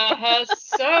stuff.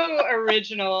 So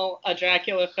original a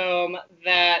Dracula film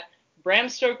that Bram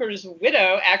Stoker's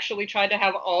widow actually tried to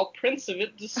have all prints of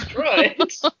it destroyed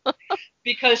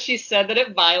because she said that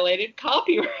it violated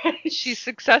copyright. She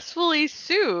successfully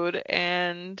sued,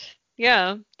 and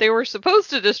yeah, they were supposed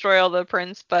to destroy all the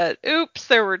prints, but oops,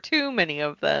 there were too many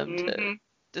of them to Mm-hmm.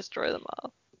 destroy them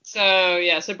all. So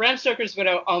Bram Stoker's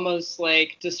Widow almost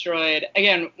like destroyed,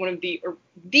 again, one of the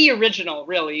original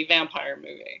really vampire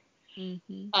movie.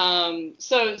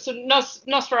 So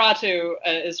Nosferatu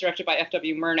is directed by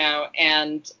F.W. Murnau,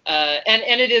 and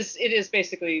it is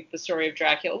basically the story of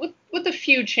Dracula with a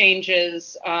few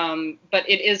changes, but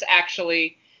it is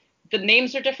actually, the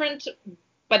names are different,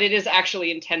 but it is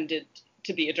actually intended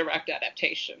to be a direct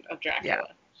adaptation of Dracula.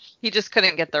 Yeah. He just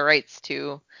couldn't get the rights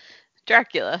to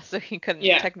Dracula, so he couldn't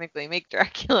technically make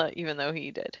Dracula, even though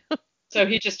he did. So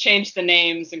he just changed the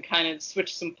names and kind of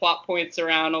switched some plot points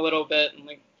around a little bit and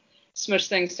like smush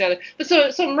things together. But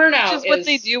so Murnau Which is what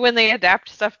they do when they adapt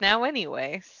stuff now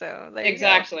anyway. So there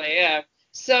exactly, you go. yeah.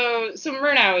 So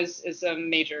Murnau is a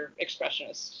major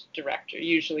expressionist director,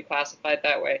 usually classified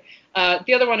that way.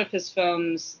 The other one of his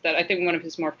films that I think one of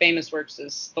his more famous works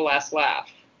is The Last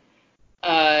Laugh,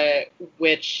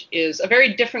 which is a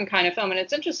very different kind of film. And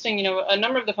it's interesting, you know, a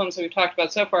number of the films that we've talked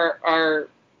about so far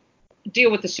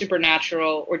deal with the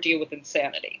supernatural or deal with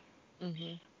insanity.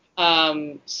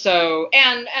 So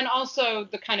and also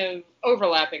the kind of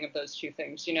overlapping of those two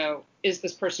things, you know, is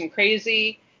this person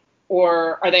crazy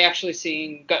or are they actually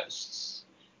seeing ghosts?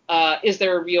 Is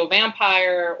there a real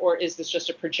vampire or is this just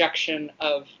a projection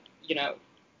of, you know,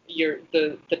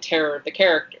 the terror of the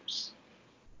characters?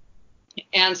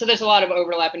 And so there's a lot of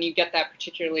overlap, and you get that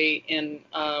particularly in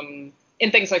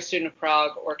things like Student of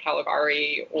Prague or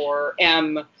Caligari or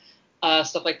M,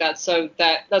 stuff like that. So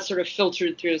that's sort of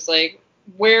filtered through as like,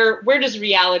 where does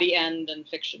reality end and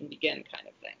fiction begin kind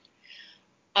of thing.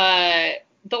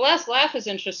 The Last Laugh is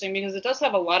interesting because it does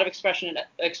have a lot of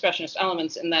expressionist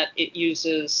elements in that it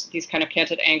uses these kind of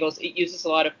canted angles. It uses a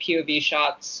lot of POV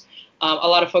shots, a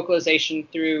lot of focalization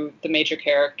through the major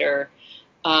character.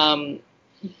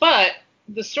 But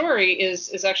the story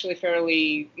is actually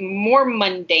fairly more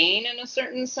mundane in a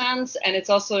certain sense, and it's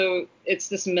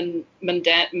this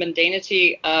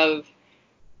mundanity of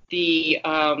the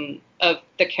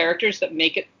characters that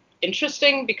make it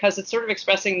interesting, because it's sort of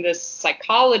expressing this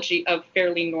psychology of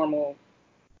fairly normal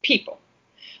people.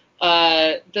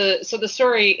 So the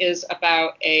story is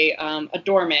about a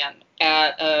doorman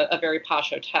at a very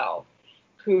posh hotel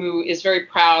who is very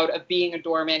proud of being a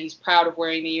doorman. He's proud of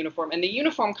wearing the uniform, and the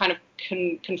uniform kind of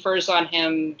confers on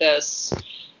him this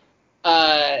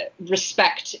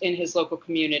respect in his local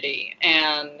community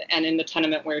and in the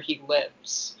tenement where he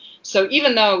lives. So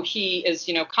even though he is,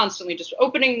 you know, constantly just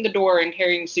opening the door and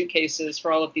carrying suitcases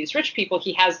for all of these rich people,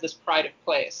 he has this pride of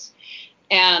place.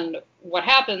 And what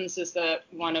happens is that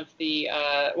one of the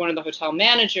hotel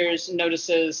managers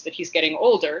notices that he's getting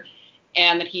older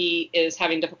and that he is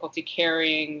having difficulty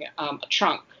carrying a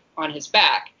trunk on his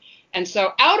back. And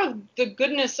so out of the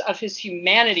goodness of his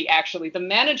humanity, actually, the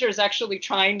manager is actually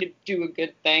trying to do a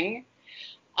good thing.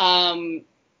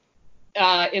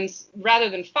 Rather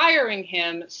than firing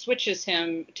him, switches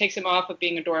him, takes him off of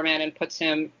being a doorman and puts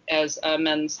him as a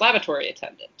men's lavatory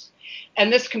attendant.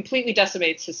 And this completely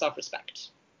decimates his self-respect.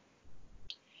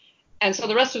 And so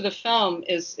the rest of the film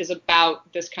is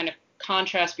about this kind of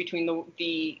contrast between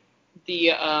the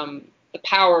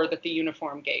power that the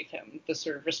uniform gave him, the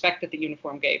sort of respect that the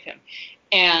uniform gave him,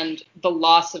 and the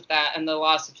loss of that and the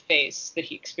loss of face that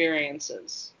he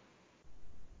experiences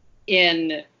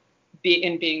in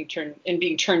being turned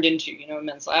into, you know, a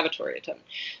men's lavatory attendant.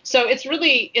 So it's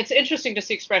interesting to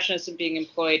see expressionism being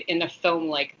employed in a film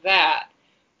like that,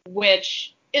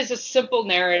 which is a simple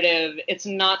narrative. It's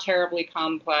not terribly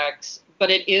complex, but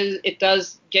it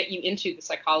does get you into the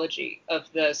psychology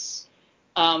of this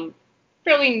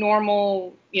fairly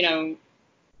normal, you know,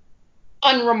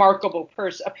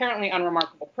 apparently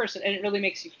unremarkable person, and it really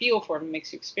makes you feel for him,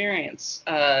 makes you experience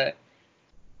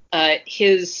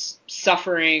his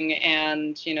suffering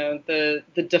and, you know, the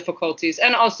difficulties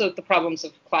and also the problems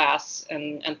of class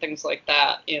and things like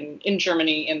that in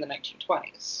Germany in the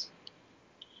 1920s.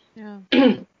 Yeah.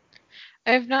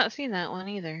 I have not seen that one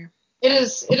either. It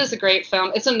is a great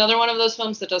film. It's another one of those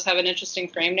films that does have an interesting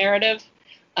frame narrative,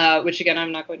 which again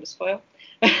I'm not going to spoil.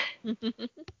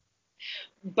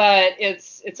 But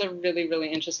it's a really, really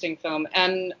interesting film.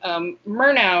 And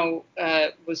Murnau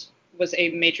was a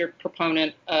major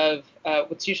proponent of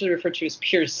what's usually referred to as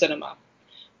pure cinema,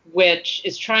 which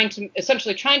is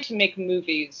essentially trying to make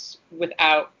movies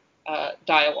without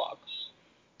dialogue.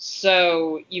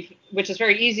 So which is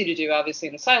very easy to do, obviously,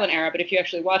 in the silent era. But if you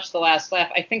actually watch The Last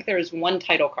Laugh, I think there is one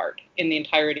title card in the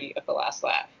entirety of The Last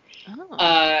Laugh.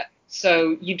 Oh.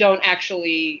 So you don't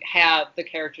actually have the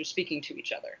characters speaking to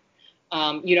each other.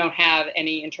 You don't have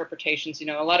any interpretations. You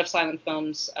know, a lot of silent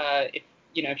films,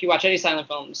 if you watch any silent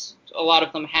films, a lot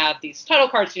of them have these title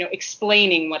cards, you know,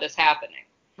 explaining what is happening.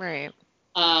 Right.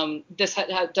 This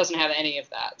doesn't have any of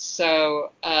that.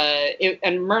 So,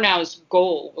 and Murnau's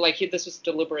goal, like this was a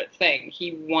deliberate thing.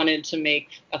 He wanted to make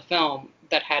a film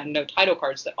that had no title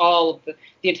cards, that all of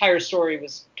the entire story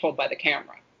was told by the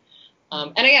camera.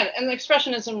 And again, and the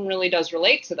Expressionism really does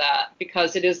relate to that,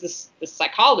 because it is this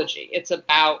psychology. It's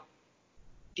about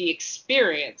the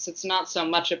experience. It's not so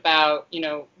much about,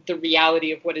 the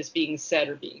reality of what is being said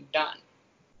or being done.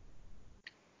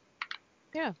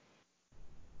 Yeah.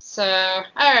 So,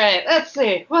 all right, let's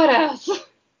see. What else?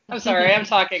 I'm sorry, I'm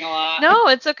talking a lot. No,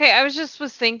 it's okay. I was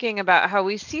thinking about how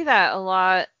we see that a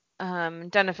lot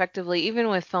done effectively, even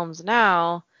with films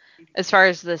now, as far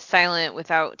as the silent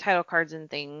without title cards and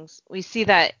things. We see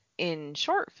that in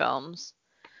short films,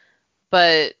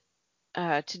 but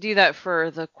to do that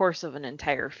for the course of an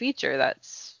entire feature,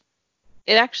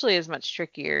 it actually is much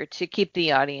trickier to keep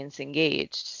the audience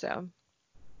engaged. So.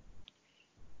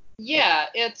 Yeah,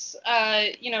 it's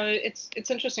it's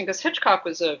interesting because Hitchcock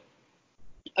was a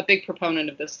big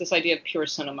proponent of this idea of pure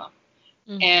cinema,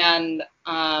 and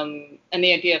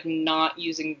the idea of not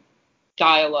using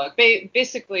dialogue.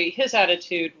 Basically, his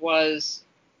attitude was,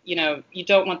 you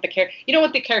don't want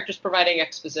the characters providing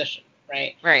exposition,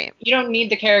 right? Right. You don't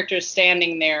need the characters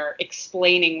standing there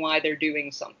explaining why they're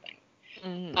doing something.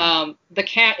 Mm-hmm.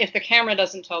 If the camera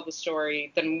doesn't tell the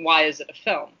story, then why is it a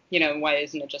film? Why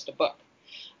isn't it just a book?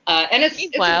 And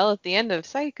Meanwhile, at the end of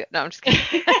Psycho, no, I'm just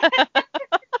kidding.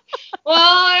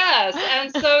 Well, yes,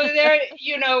 and so there,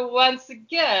 once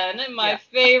again, my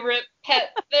favorite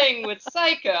pet thing with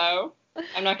Psycho.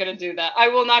 I'm not going to do that. I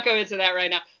will not go into that right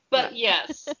now. But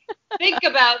yes, think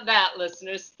about that,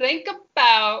 listeners. Think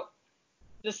about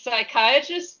the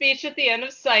psychiatrist's speech at the end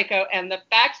of Psycho and the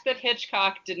fact that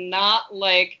Hitchcock did not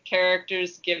like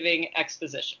characters giving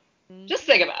exposition. Just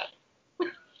think about it.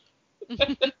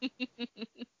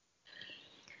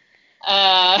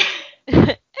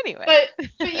 Anyway.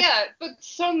 But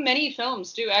so many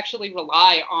films do actually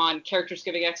rely on characters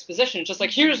giving exposition. It's just like,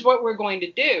 here's what we're going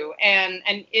to do. And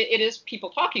it is people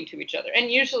talking to each other. And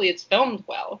usually it's filmed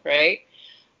well, right?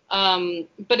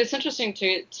 But it's interesting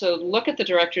to look at the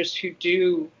directors who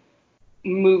do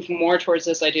move more towards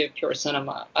this idea of pure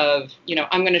cinema, of,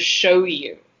 I'm going to show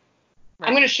you. Right.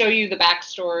 I'm going to show you the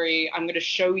backstory. I'm going to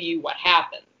show you what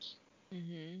happened.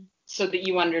 Mm-hmm. So that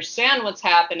you understand what's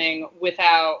happening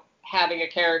without having a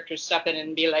character step in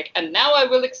and be like, and now I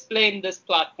will explain this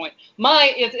plot point.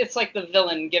 It's like the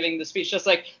villain giving the speech, just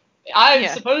like, I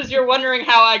suppose you're wondering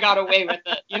how I got away with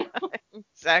it.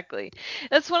 Exactly.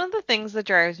 That's one of the things that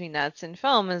drives me nuts in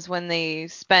film, is when they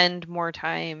spend more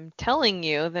time telling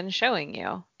you than showing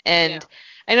you. And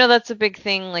I know that's a big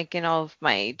thing, like in all of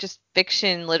my just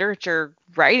fiction literature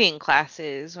writing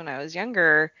classes when I was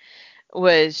younger,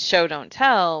 was show don't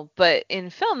tell. But in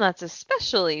film, that's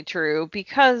especially true,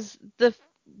 because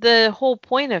the whole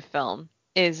point of film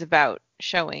is about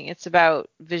showing. It's about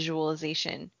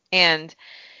visualization. And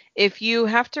if you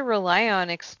have to rely on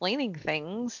explaining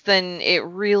things, then it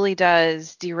really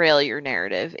does derail your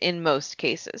narrative in most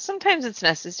cases. Sometimes it's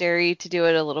necessary to do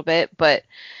it a little bit, but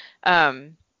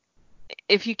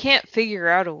if you can't figure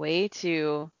out a way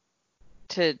to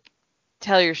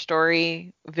tell your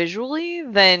story visually,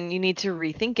 then you need to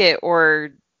rethink it or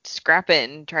scrap it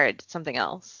and try something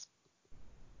else.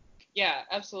 Yeah,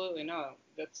 absolutely. No,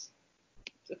 it's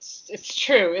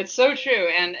true. It's so true.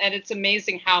 And it's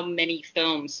amazing how many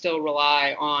films still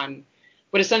rely on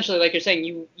what essentially, like you're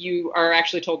saying, you are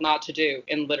actually told not to do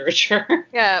in literature.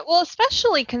 Yeah, well,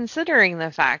 especially considering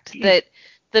the fact that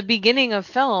the beginning of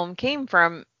film came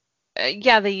from,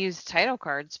 they used title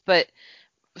cards, but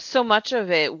so much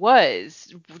of it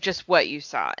was just what you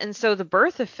saw. And so the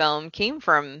birth of film came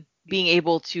from being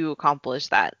able to accomplish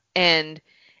that. And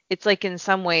it's like, in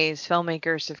some ways,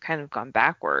 filmmakers have kind of gone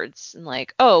backwards and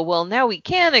like, oh, well, now we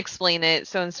can explain it.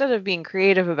 So instead of being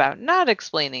creative about not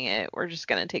explaining it, we're just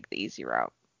going to take the easy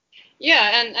route.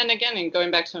 Yeah. And again,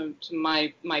 going back to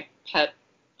my pet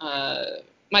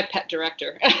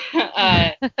director,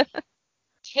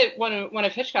 one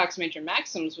of Hitchcock's major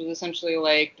maxims was essentially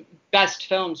like, best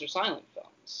films are silent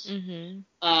films. Mm-hmm.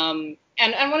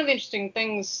 And one of the interesting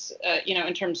things,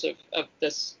 in terms of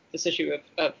this issue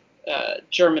of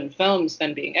German films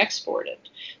then being exported.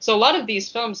 So a lot of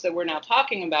these films that we're now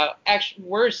talking about actually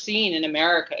were seen in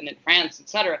America and in France,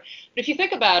 etc. But if you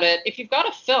think about it, if you've got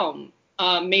a film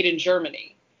made in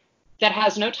Germany that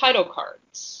has no title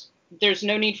cards, there's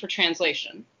no need for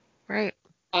translation. Right.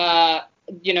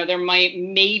 There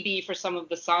maybe for some of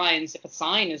the signs, if a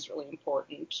sign is really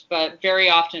important, but very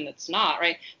often it's not,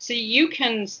 right? So you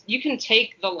can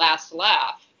take The Last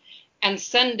Laugh and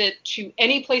send it to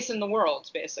any place in the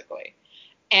world, basically.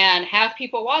 and have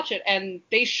people watch it, and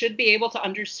they should be able to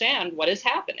understand what is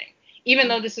happening, even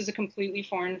though this is a completely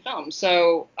foreign film.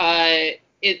 So it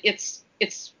is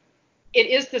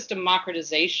this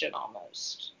democratization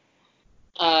almost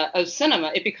of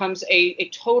cinema. It becomes a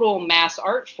total mass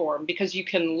art form because you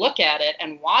can look at it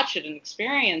and watch it and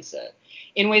experience it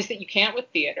in ways that you can't with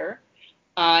theater,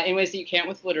 in ways that you can't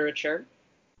with literature.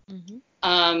 Mm-hmm.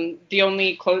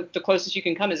 The closest you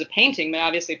can come is a painting, but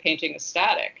obviously a painting is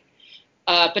static.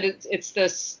 But it's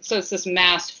this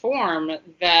mass form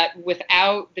that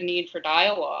without the need for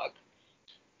dialogue,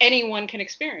 anyone can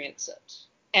experience it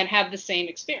and have the same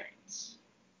experience.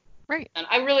 Right. And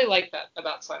I really like that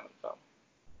about silent film.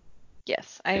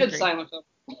 Yes, I Good agree. silent film.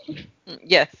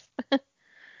 Yes. But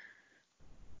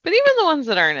even the ones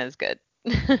that aren't as good.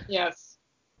 Yes.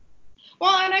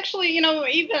 Well, and actually,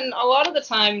 even a lot of the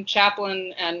time,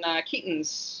 Chaplin and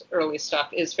Keaton's early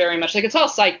stuff is very much like it's all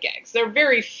sight gags. There are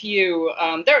very few.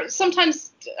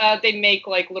 Sometimes they make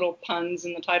like little puns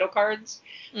in the title cards,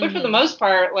 but for the most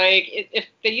part, like if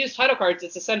they use title cards,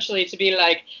 it's essentially to be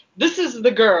like, "This is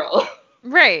the girl."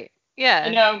 Right.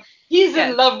 Yeah. He's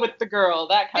in love with the girl.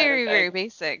 That kind of thing. Very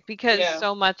basic, because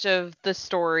so much of the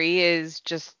story is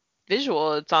just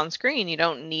visual. It's on screen. You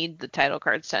don't need the title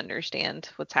cards to understand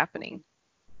what's happening.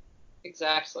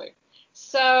 Exactly.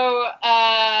 So,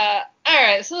 all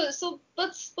right. So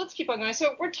let's keep on going.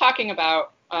 So we're talking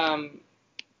about the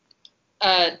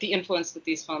influence that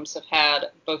these films have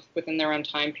had, both within their own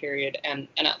time period and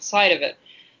outside of it.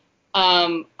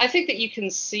 I think that you can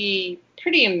see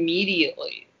pretty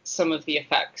immediately some of the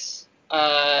effects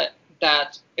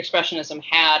that Expressionism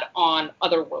had on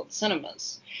other world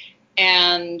cinemas.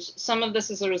 And some of this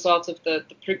is a result of the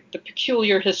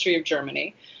peculiar history of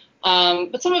Germany.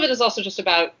 But some of it is also just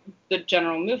about the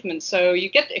general movement. So you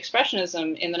get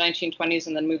Expressionism in the 1920s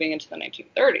and then moving into the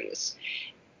 1930s.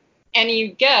 And you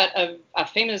get a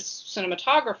famous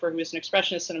cinematographer who was an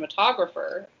Expressionist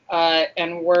cinematographer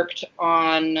and worked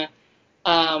on,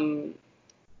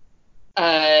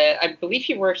 I believe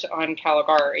he worked on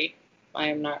Caligari. I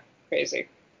am not crazy.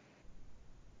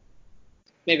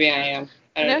 Maybe I am.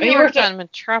 I don't know. He worked on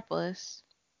Metropolis.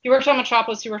 He worked on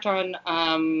Metropolis. He worked on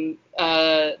The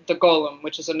Golem,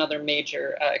 which is another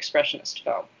major Expressionist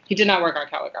film. He did not work on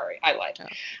Caligari. I lied.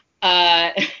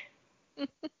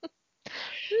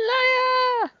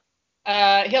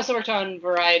 Liar! He also worked on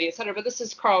Variety, etc. But this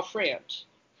is Karl Freund,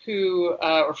 who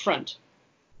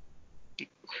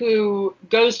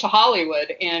goes to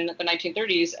Hollywood in the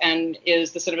 1930s and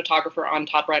is the cinematographer on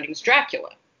Todd Browning's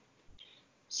Dracula.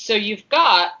 So you've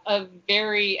got a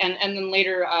very, and then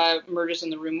later Murders in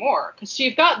the Rue Morgue. So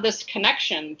you've got this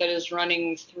connection that is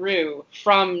running through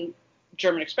from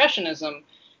German Expressionism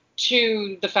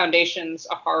to the foundations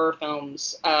of horror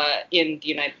films in the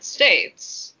United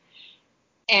States.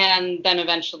 And then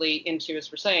eventually into, as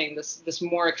we're saying, this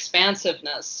more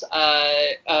expansiveness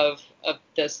of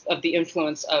the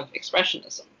influence of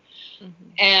Expressionism.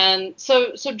 Mm-hmm. And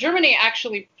so Germany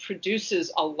actually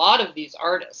produces a lot of these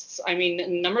artists. I mean, a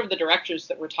number of the directors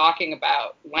that we're talking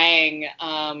about, Lang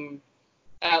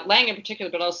in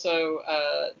particular, but also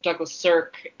Douglas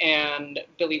Sirk and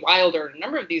Billy Wilder, a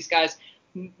number of these guys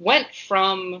went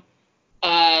from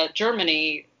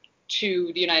Germany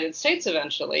to the United States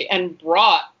eventually and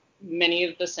brought many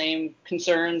of the same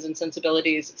concerns and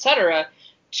sensibilities, etc.,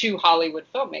 to Hollywood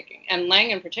filmmaking. And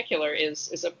Lang in particular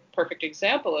is a perfect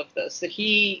example of this, that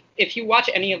if you watch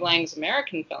any of Lang's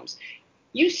American films,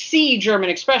 you see German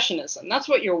Expressionism. That's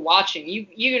what you're watching.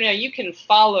 You can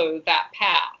follow that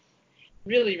path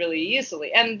really, really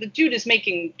easily. And the dude is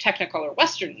making Technicolor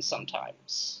Westerns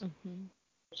sometimes,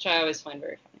 which I always find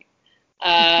very funny.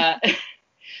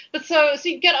 But so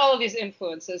you get all of these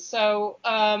influences. So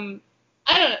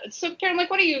I don't know. So Karen, like,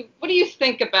 what do you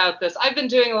think about this? I've been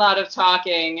doing a lot of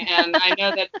talking, and I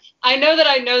know that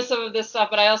I know some of this stuff,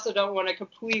 but I also don't want to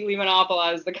completely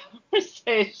monopolize the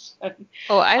conversation.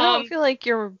 Oh, I don't feel like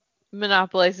you're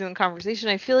monopolizing the conversation.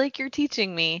 I feel like you're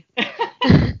teaching me.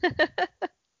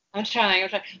 I'm trying.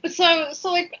 But so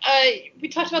like we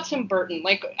talked about Tim Burton.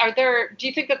 Like, do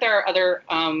you think that there are other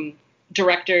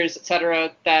directors,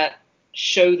 etc., that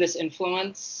show this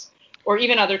influence, or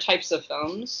even other types of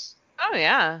films? Oh,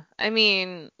 yeah. I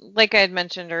mean, like I had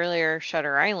mentioned earlier,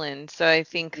 Shutter Island. So I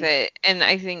think and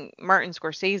I think Martin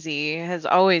Scorsese has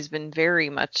always been very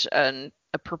much a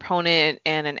proponent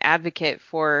and an advocate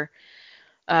for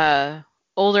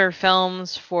older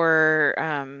films, for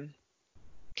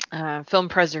film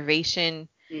preservation,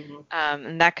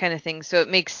 and that kind of thing. So it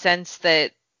makes sense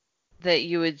that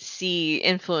you would see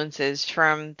influences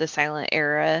from the silent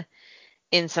era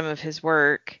in some of his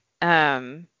work.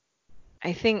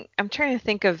 I think I'm trying to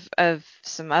think of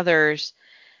some others.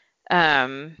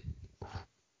 Um,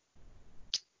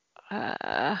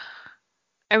 uh,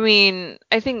 I mean,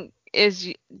 I think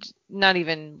is not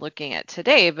even looking at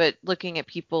today, but looking at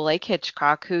people like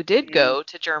Hitchcock who did go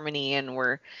to Germany and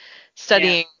were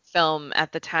studying film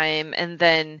at the time, and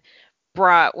then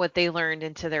brought what they learned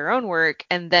into their own work,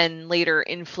 and then later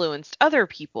influenced other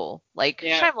people like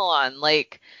Shyamalan,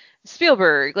 like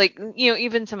Spielberg, like,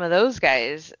 even some of those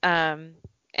guys. And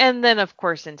then of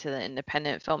course into the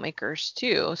independent filmmakers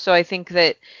too. So I think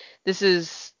that this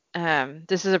is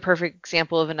this is a perfect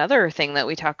example of another thing that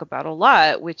we talk about a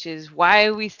lot, which is why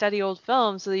we study old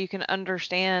films, so that you can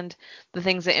understand the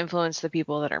things that influence the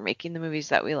people that are making the movies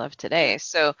that we love today.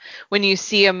 So when you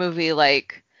see a movie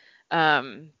like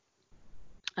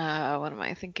what am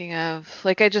I thinking of?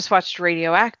 Like, I just watched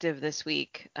Radioactive this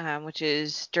week, which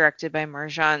is directed by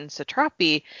Marjane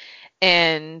Satrapi,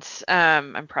 and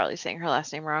I'm probably saying her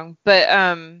last name wrong, but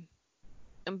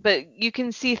you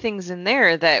can see things in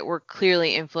there that were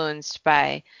clearly influenced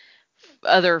by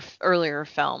other earlier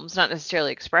films, not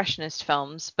necessarily expressionist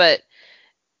films, but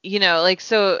like,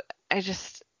 so I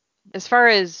just, as far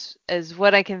as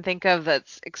what I can think of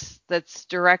that's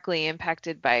directly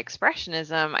impacted by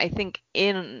expressionism, I think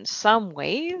in some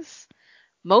ways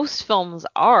most films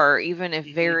are, even if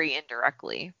very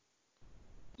indirectly.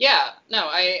 Yeah, no,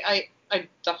 I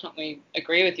definitely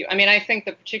agree with you. I mean, I think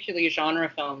that particularly genre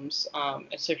films,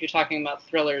 so if you're talking about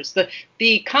thrillers,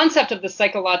 the concept of the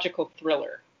psychological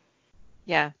thriller,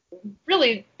 yeah,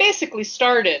 really basically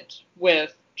started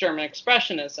with German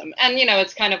expressionism, and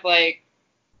it's kind of like,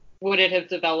 would it have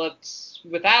developed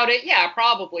without it? Yeah,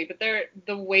 probably. But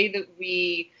the way that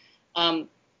we,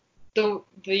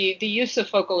 the use of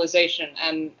focalization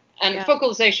and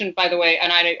focalization, by the way,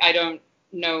 and I don't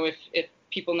know if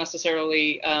people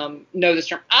necessarily know this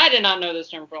term. I did not know this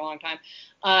term for a long time.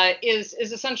 Is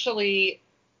essentially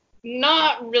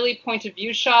not really point of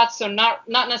view shots, so not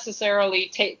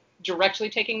necessarily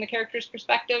directly taking the character's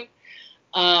perspective,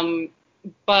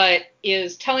 but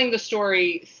is telling the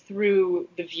story through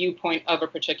the viewpoint of a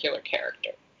particular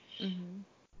character. Mm-hmm.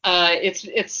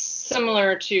 It's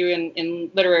similar to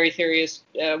in literary theories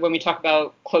when we talk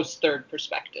about close third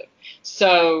perspective.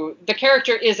 So the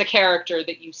character is a character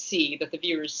that you see, that the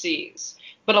viewer sees,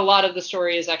 but a lot of the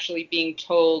story is actually being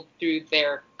told through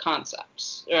their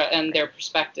concepts and their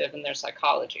perspective and their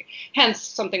psychology. Hence,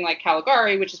 something like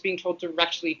Caligari, which is being told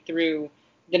directly through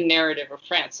the narrative of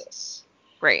Francis.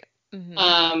 Right.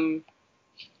 Mm-hmm.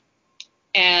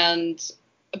 And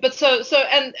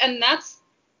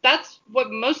that's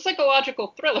what most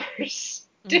psychological thrillers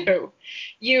do.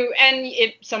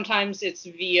 Sometimes it's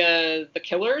via the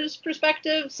killer's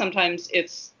perspective, sometimes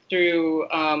it's through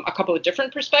a couple of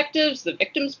different perspectives, the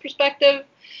victim's perspective.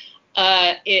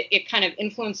 It kind of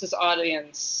influences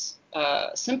audience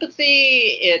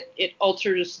sympathy. It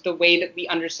alters the way that we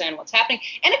understand what's happening,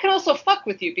 and it can also fuck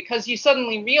with you because you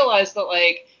suddenly realize that,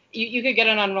 like, you could get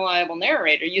an unreliable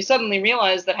narrator. You suddenly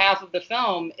realize that half of the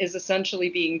film is essentially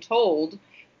being told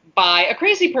by a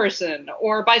crazy person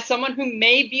or by someone who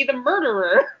may be the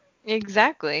murderer.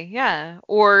 Exactly, yeah.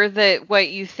 Or that what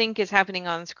you think is happening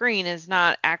on screen is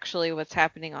not actually what's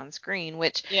happening on screen,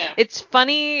 which it's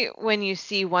funny when you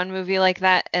see one movie like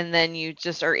that and then you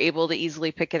just are able to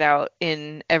easily pick it out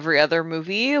in every other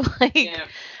movie.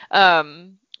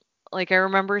 Like I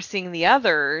remember seeing The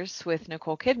Others with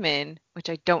Nicole Kidman, which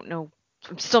I don't know.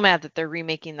 I'm still mad that they're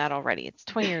remaking that already. It's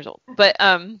 20 years old. But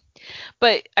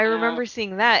I remember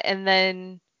seeing that, and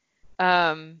then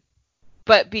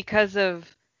but because of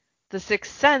The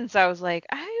Sixth Sense, I was like,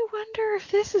 I wonder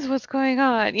if this is what's going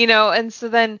on, and so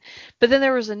then, but then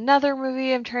there was another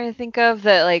movie I'm trying to think of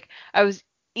that, like, I was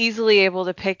easily able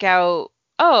to pick out,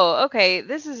 oh, okay,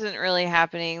 this isn't really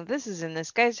happening, this is in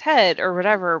this guy's head or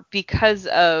whatever, because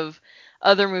of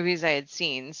other movies I had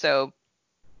seen. So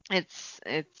it's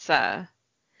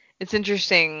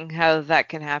interesting how that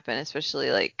can happen, especially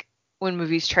like when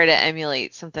movies try to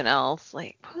emulate something else.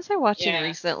 Like, what was I watching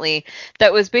recently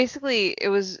that was basically, it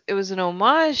was an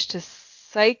homage to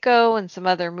Psycho and some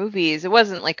other movies. It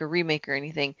wasn't like a remake or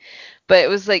anything, but it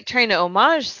was like trying to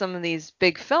homage some of these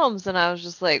big films, and I was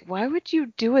just like, why would you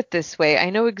do it this way? I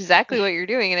know exactly what you're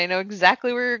doing, and I know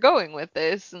exactly where you're going with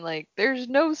this, and like, there's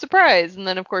no surprise. And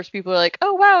then of course people are like,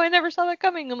 oh wow, I never saw that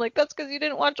coming. I'm like, that's because you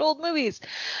didn't watch old movies.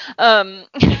 um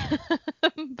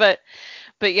but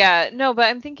yeah, no, but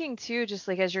I'm thinking too, just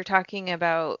like as you're talking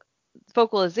about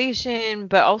focalization,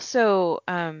 but also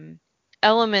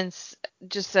elements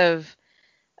just of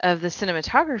the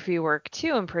cinematography work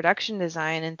too, and production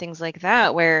design and things like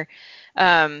that, where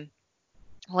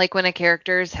like when a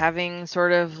character is having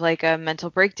sort of like a mental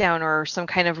breakdown or some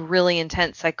kind of really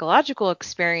intense psychological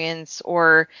experience,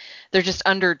 or they're just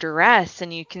under duress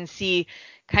and you can see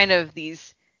kind of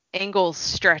these angles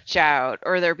stretch out,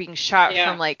 or they're being shot from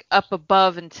Yeah. like up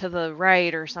above and to the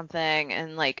right or something,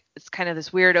 and like it's kind of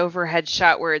this weird overhead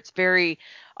shot where it's very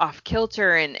off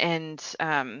kilter and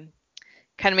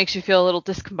kind of makes you feel a little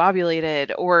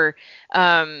discombobulated, or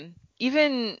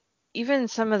even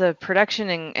some of the production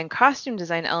and costume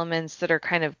design elements that are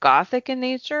kind of gothic in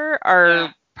nature are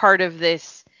Yeah. part of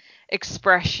this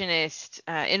expressionist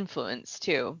influence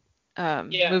too.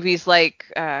 Yeah. Movies like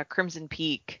Crimson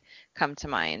Peak come to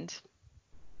mind.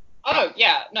 Oh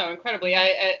yeah, no, incredibly.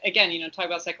 I again, talk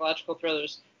about psychological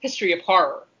thrillers, history of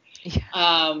horror.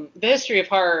 Yeah. The history of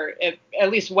horror, at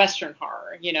least Western horror,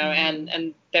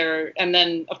 Mm-hmm. and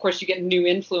then of course you get new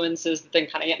influences that then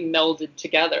kind of get melded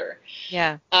together.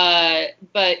 Yeah.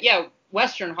 But yeah,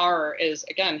 Western horror is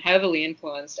again heavily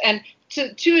influenced, and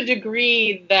to a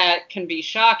degree that can be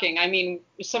shocking. I mean,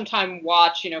 sometime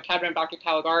watch Count of Dr.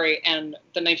 Caligari and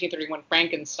the 1931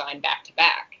 Frankenstein back to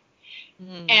back.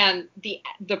 Mm-hmm. And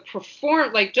the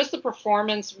performance,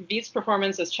 Veidt's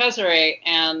performance as Cesare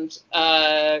and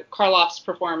Karloff's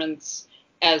performance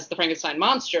as the Frankenstein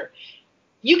monster,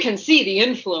 you can see the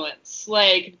influence.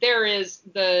 Like there is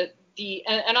and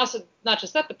also not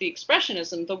just that, but the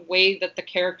expressionism, the way that the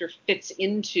character fits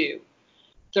into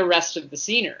the rest of the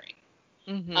scenery.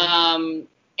 Mm-hmm.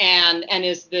 And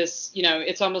is this,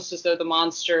 it's almost as though the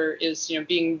monster is,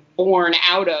 being born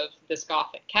out of this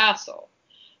Gothic castle,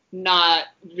 not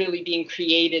really being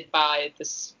created by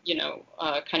this,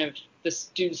 kind of this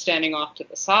dude standing off to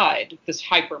the side, this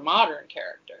hyper modern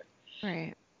character.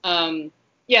 Right.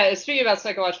 Yeah, speaking about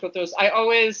psychological throws,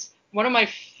 one of my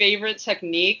favorite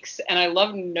techniques, and I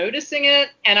love noticing it,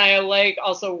 and I like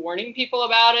also warning people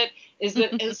about it, is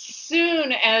that as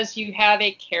soon as you have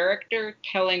a character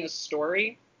telling a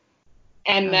story,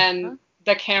 and then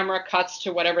the camera cuts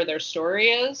to whatever their story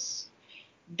is,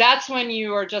 that's when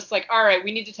you are just like, all right,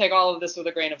 we need to take all of this with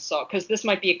a grain of salt, because this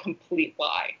might be a complete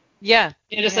lie. Yeah.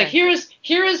 You're just like, here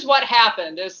is what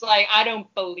happened. It's like, I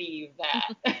don't believe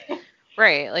that.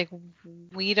 Right. Like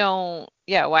we don't.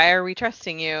 Yeah. Why are we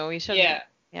trusting you? We shouldn't. Yeah.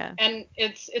 Yeah. And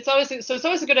it's always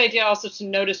a good idea also to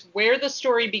notice where the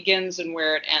story begins and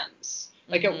where it ends.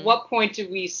 Like at what point do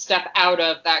we step out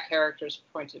of that character's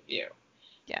point of view?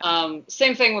 Yeah.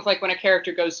 Same thing with like when a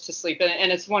character goes to sleep,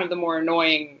 and it's one of the more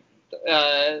annoying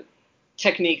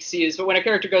techniques to use. But when a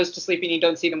character goes to sleep and you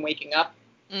don't see them waking up,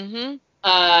 immediately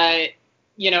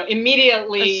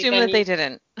assume that they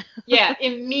didn't. Yeah,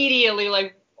 immediately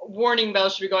like warning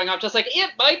bells should be going off, just like it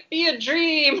might be a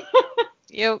dream.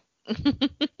 Yep.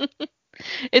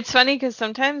 It's funny because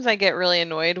sometimes I get really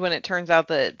annoyed when it turns out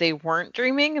that they weren't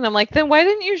dreaming, and I'm like, then why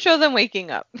didn't you show them waking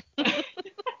up?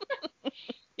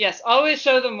 Yes, always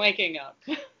show them waking up.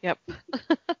 Yep.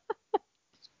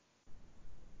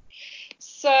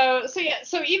 So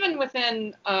even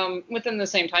within the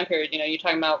same time period, you're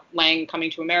talking about Lang Coming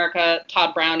to America.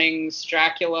 Todd Browning's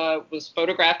Dracula was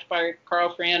photographed by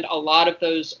Carl Freand. A lot of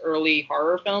those early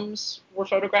horror films were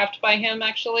photographed by him,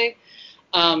 actually.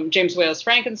 James Whale's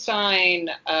Frankenstein,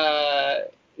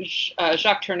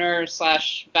 Jacques Tourneur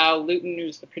 / Val Lewton,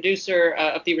 who's the producer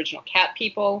of the original Cat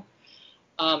People.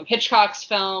 Hitchcock's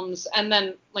films, and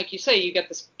then, like you say, you get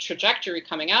this trajectory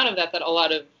coming out of that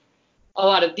a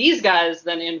lot of these guys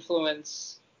then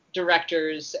influence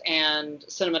directors and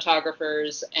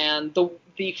cinematographers and the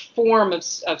form of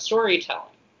storytelling.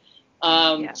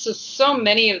 So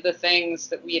many of the things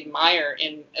that we admire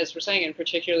as we're saying, and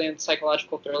particularly in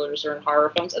psychological thrillers or in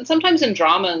horror films, and sometimes in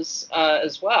dramas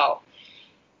as well,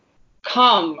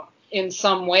 come in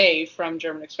some way from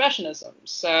German Expressionism.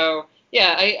 So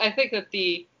yeah, I think that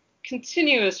the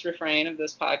continuous refrain of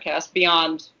this podcast,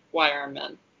 beyond Why Are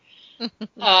Men,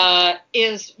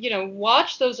 is,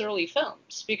 watch those early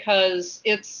films, because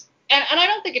it's, and I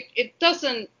don't think it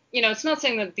doesn't, it's not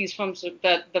saying that these films,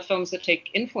 that the films that take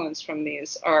influence from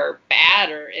these are bad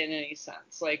or in any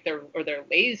sense, like they're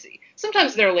lazy.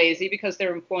 Sometimes they're lazy because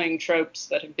they're employing tropes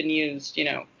that have been used,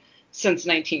 since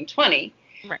 1920.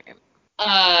 Right.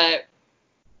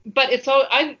 But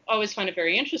I always find it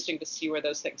very interesting to see where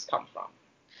those things come from,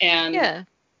 and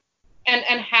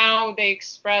how they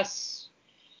express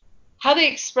the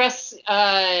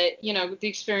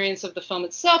experience of the film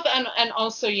itself, and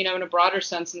also, in a broader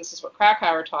sense, and this is what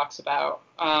Krakauer talks about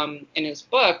in his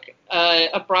book,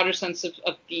 a broader sense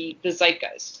of the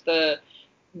zeitgeist,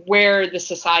 where the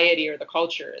society or the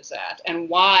culture is at, and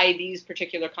why these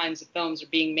particular kinds of films are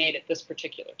being made at this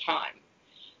particular time.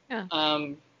 Yeah.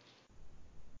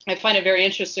 I find it very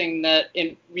interesting that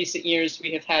in recent years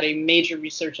we have had a major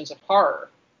resurgence of horror,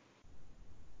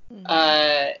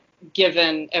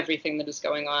 given everything that is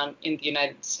going on in the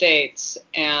United States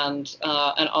and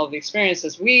all the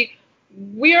experiences. We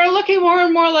are looking more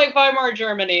and more like Weimar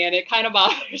Germany, and it kind of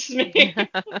bothers me.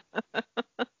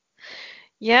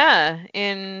 Yeah,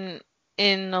 in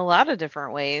a lot of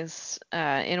different ways,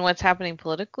 in what's happening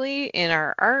politically, in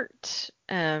our art.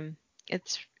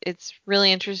 It's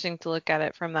really interesting to look at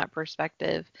it from that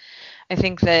perspective. I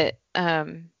think that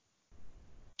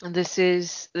this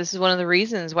is one of the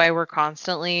reasons why we're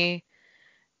constantly,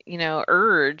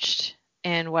 urged,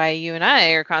 and why you and I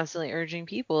are constantly urging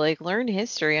people, like, learn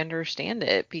history, understand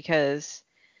it, because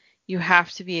you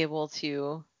have to be able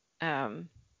to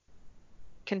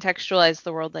contextualize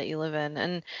the world that you live in.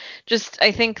 And just,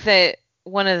 I think that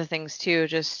one of the things too,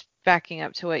 just backing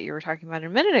up to what you were talking about a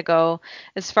minute ago,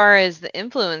 as far as the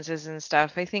influences and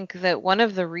stuff, I think that one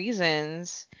of the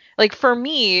reasons, like for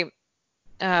me,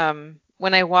 when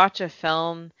I watch a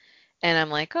film and I'm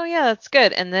like, oh yeah, that's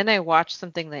good, and then I watch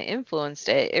something that influenced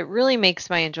it, it really makes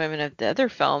my enjoyment of the other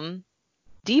film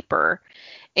deeper.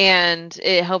 And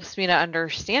it helps me to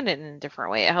understand it in a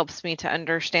different way. It helps me to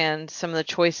understand some of the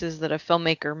choices that a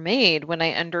filmmaker made when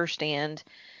I understand,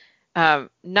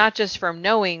 not just from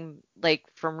knowing, like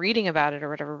from reading about it or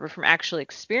whatever, but from actually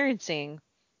experiencing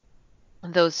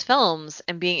those films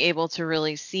and being able to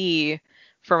really see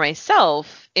for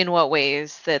myself in what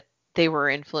ways that they were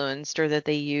influenced, or that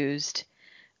they used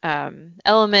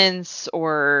elements,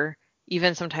 or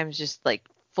even sometimes just like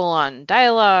full on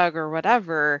dialogue or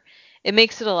whatever. It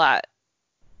makes it a lot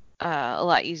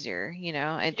easier,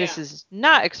 And this is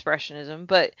not expressionism,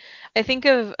 but I think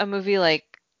of a movie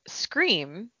like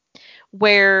Scream,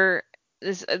 where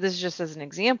this is just as an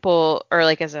example, or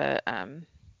like as a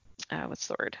what's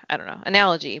the word? I don't know,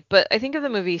 analogy. But I think of the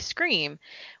movie Scream,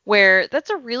 where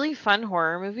that's a really fun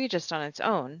horror movie just on its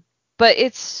own. But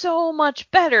it's so much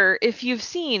better if you've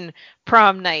seen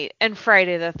Prom Night and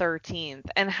Friday the 13th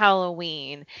and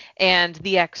Halloween and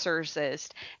The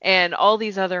Exorcist and all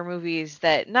these other movies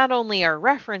that not only are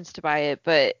referenced by it,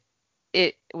 but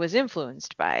it was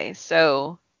influenced by.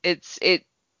 So I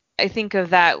think of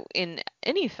that in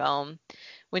any film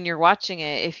when you're watching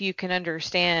it, if you can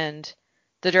understand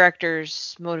the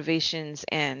director's motivations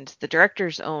and the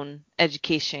director's own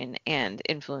education and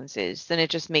influences, then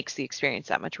it just makes the experience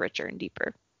that much richer and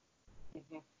deeper.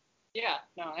 Mm-hmm. Yeah,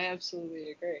 no, I absolutely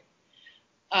agree.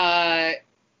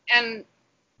 And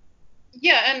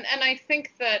I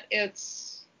think that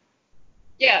it's,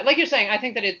 like you're saying, I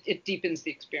think that it deepens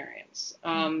the experience.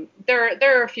 There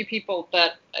are a few people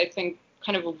that I think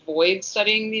kind of avoid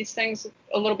studying these things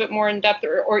a little bit more in depth,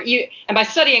 and by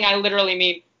studying I literally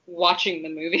mean watching the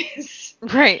movies,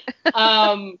 right?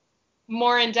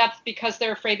 More in depth, because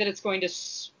they're afraid that it's going to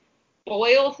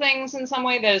spoil things in some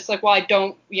way. That it's like, well, I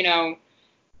don't, I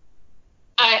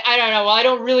don't know. Well, I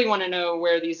don't really want to know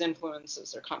where these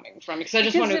influences are coming from, because I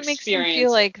just want to experience. It makes them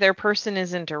feel like their person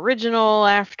isn't original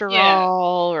after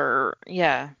all, or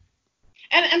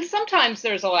And sometimes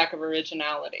there's a lack of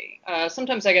originality.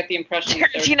 Sometimes I get the impression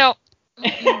Tarantino.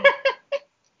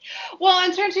 Well,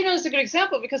 and Tarantino is a good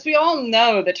example, because we all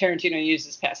know that Tarantino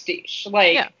uses pastiche.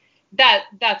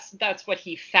 That's what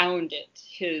he founded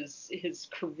his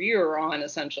career on,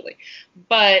 essentially.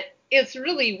 But it's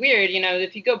really weird,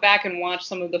 if you go back and watch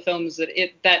some of the films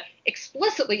that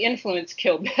explicitly influenced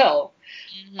Kill Bill.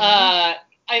 Mm-hmm.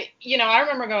 I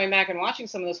remember going back and watching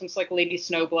some of those films, like Lady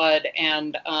Snowblood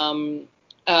and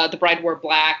The Bride Wore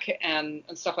Black and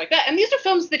stuff like that. And these are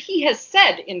films that he has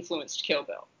said influenced Kill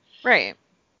Bill. Right.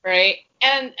 Right.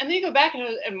 And then you go back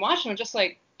and watch them, and just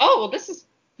like, oh, well, this is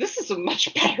a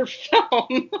much better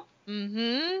film.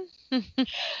 Mm-hmm.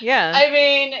 Yeah. I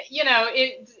mean,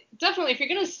 it definitely, if you're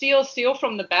going to steal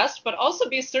from the best, but also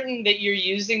be certain that you're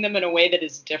using them in a way that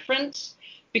is different,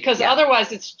 because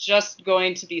otherwise it's just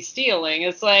going to be stealing.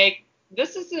 It's like,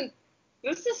 this doesn't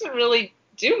really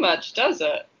do much, does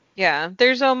it? Yeah,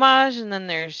 there's homage, and then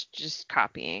there's just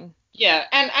copying. Yeah,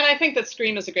 and I think that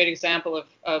Scream is a great example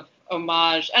of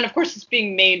homage, and of course it's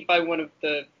being made by one of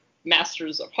the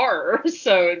masters of horror,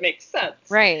 so it makes sense.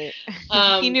 Right.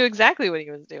 He knew exactly what he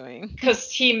was doing,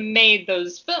 because he made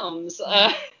those films.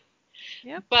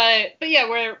 Yep. But yeah,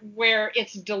 where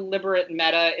it's deliberate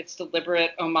meta, it's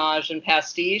deliberate homage and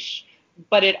pastiche,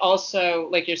 but it also,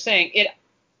 like you're saying,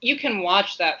 you can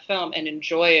watch that film and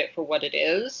enjoy it for what it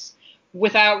is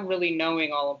without really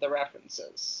knowing all of the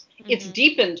references. Mm-hmm. It's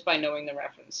deepened by knowing the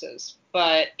references,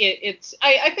 but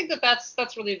I think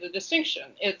that's really the distinction.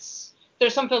 It's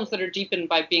there's some films that are deepened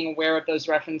by being aware of those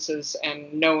references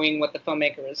and knowing what the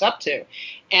filmmaker is up to,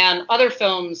 and other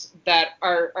films that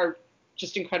are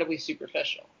just incredibly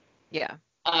superficial. Yeah.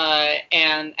 I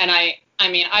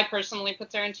mean, I personally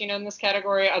put Tarantino in this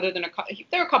category. Other than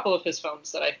there are a couple of his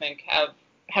films that I think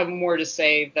have more to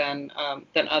say than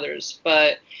others,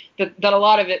 but that a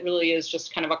lot of it really is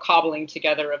just kind of a cobbling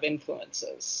together of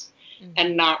influences,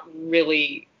 and not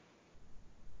really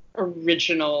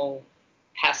original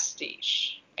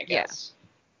pastiche, I guess.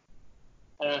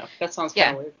 Yeah. I don't know. That sounds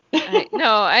kind of weird.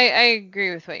 I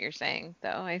agree with what you're saying,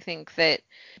 though. I think that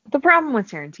the problem with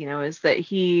Tarantino is that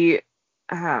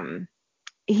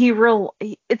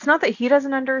it's not that he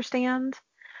doesn't understand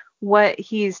what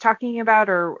he's talking about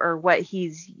or what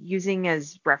he's using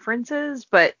as references,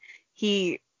 but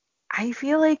I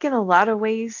feel like in a lot of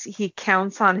ways he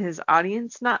counts on his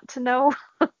audience not to know.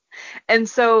 And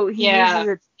so he uses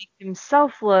it to make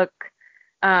himself look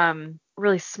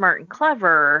really smart and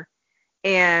clever,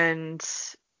 and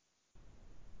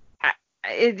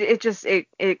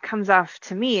it comes off,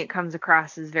 to me, it comes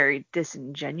across as very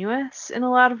disingenuous in a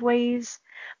lot of ways.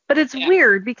 But it's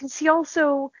weird because he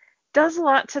also does a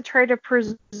lot to try to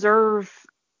preserve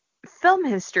film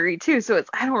history too, so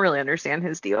I don't really understand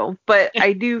his deal, but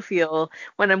I do feel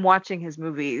when I'm watching his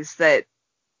movies that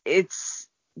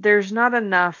there's not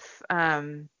enough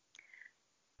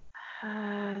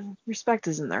respect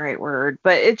isn't the right word,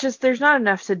 but there's not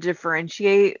enough to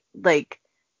differentiate, like,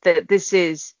 that this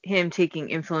is him taking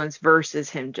influence versus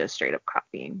him just straight up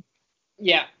copying.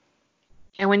 Yeah.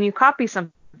 And when you copy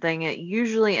something, it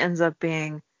usually ends up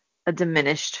being a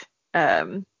diminished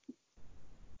version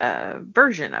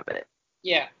of it.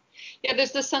 Yeah. Yeah,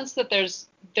 there's the sense that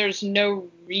there's no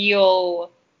real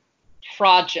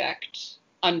project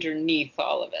underneath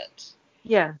all of it.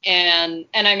 Yeah. And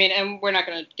I mean, and we're not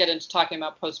going to get into talking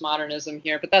about postmodernism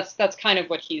here, but that's kind of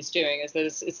what he's doing, is that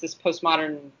it's this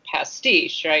postmodern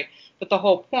pastiche, right? But the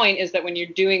whole point is that when you're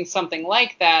doing something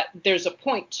like that, there's a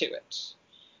point to it,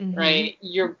 right?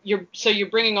 You're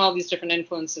bringing all these different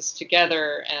influences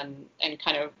together and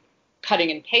kind of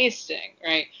cutting and pasting,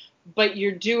 right? But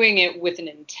you're doing it with an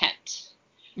intent.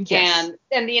 Yes.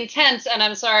 And the intent, and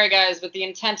I'm sorry guys, but the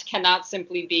intent cannot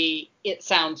simply be, it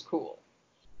sounds cool.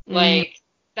 Like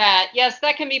that, yes,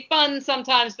 that can be fun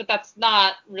sometimes, but that's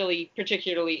not really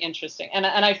particularly interesting. And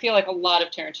I feel like a lot of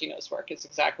Tarantino's work is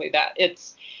exactly that.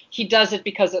 He does it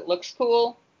because it looks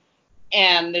cool,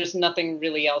 and there's nothing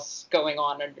really else going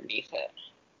on underneath it.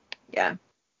 Yeah.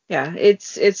 Yeah,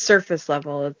 it's surface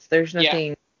level. There's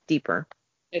nothing deeper.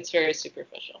 It's very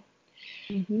superficial.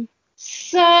 Mm-hmm.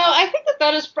 So I think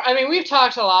that is, I mean, we've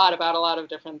talked a lot about a lot of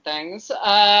different things.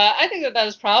 I think that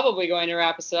is probably going to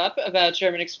wrap us up about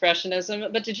German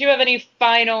Expressionism. But did you have any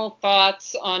final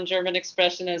thoughts on German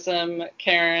Expressionism,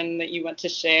 Karen, that you want to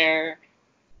share?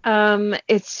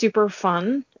 It's super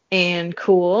fun and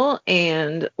cool,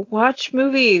 and watch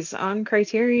movies on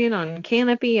Criterion, on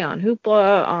Canopy, on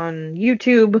Hoopla, on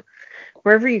YouTube,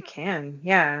 wherever you can.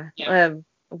 Yeah.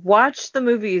 Watch the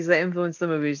movies that influence the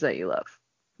movies that you love.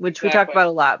 Which we talk about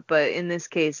a lot, but in this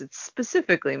case, it's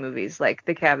specifically movies like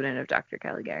The Cabinet of Dr.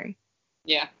 Caligari.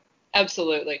 Yeah,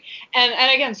 absolutely. And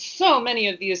again, so many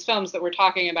of these films that we're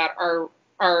talking about are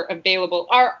available,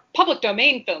 are public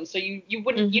domain films. So you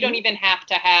don't even have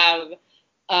to have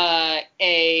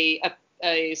a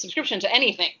subscription to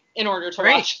anything in order to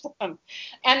watch them.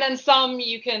 And then some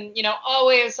you can,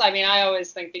 always, I mean, I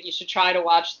always think that you should try to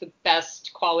watch the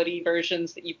best quality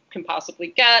versions that you can possibly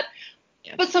get.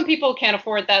 Yes. But some people can't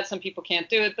afford that. Some people can't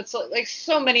do it. But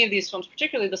so many of these films,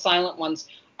 particularly the silent ones,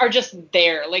 are just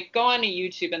there. Like, go on to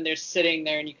YouTube and they're sitting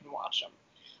there and you can watch them.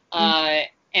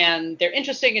 And they're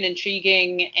interesting and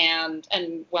intriguing and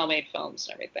well-made films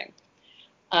and everything.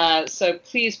 So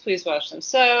please watch them.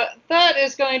 So that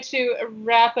is going to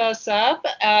wrap us up.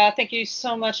 Thank you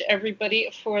so much,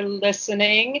 everybody, for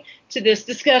listening to this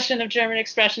discussion of German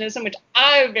Expressionism, which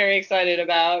I'm very excited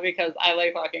about because I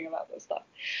like talking about this stuff.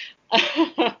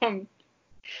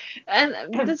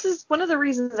 And this is one of the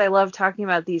reasons I love talking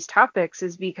about these topics,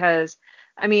 is because,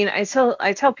 I mean, I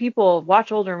tell people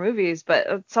watch older movies, but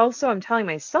it's also I'm telling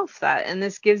myself that, and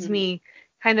this gives me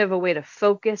kind of a way to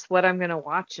focus what I'm going to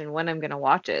watch and when I'm going to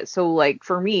watch it. So, like,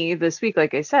 for me this week,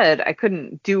 like I said, I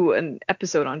couldn't do an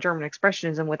episode on German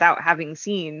Expressionism without having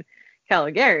seen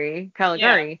Caligari.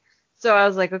 Yeah. So I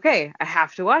was like, okay, I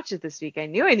have to watch it this week. I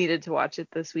knew I needed to watch it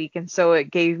this week, and so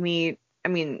it gave me, I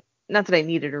mean, not that I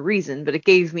needed a reason, but it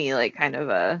gave me like kind of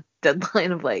a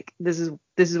deadline of like, this is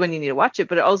when you need to watch it.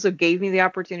 But it also gave me the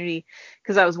opportunity,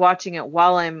 because I was watching it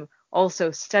while I'm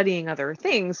also studying other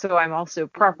things, so I'm also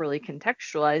properly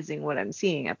contextualizing what I'm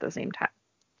seeing at the same time.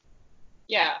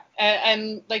 Yeah,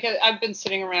 and like I've been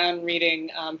sitting around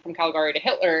reading From Caligari to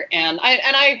Hitler, and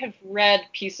I have read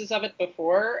pieces of it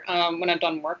before when I've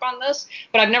done work on this,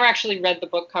 but I've never actually read the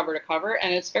book cover to cover,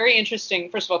 and it's very interesting,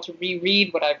 first of all, to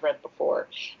reread what I've read before,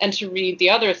 and to read the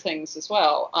other things as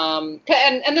well.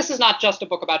 And this is not just a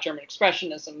book about German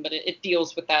Expressionism, but it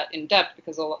deals with that in depth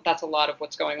because that's a lot of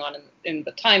what's going on in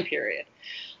the time period.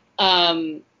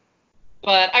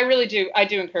 But I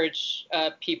do encourage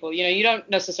people, you don't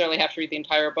necessarily have to read the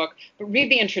entire book, but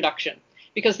read the introduction,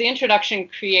 because the introduction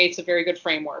creates a very good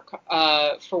framework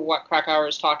for what Krakauer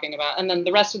is talking about. And then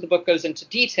the rest of the book goes into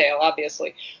detail,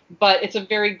 obviously, but it's a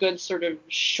very good sort of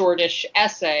shortish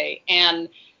essay. And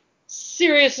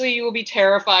seriously, you will be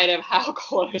terrified of how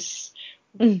close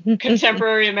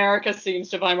contemporary America seems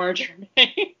to Weimar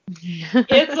Germany.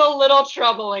 It's a little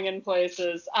troubling in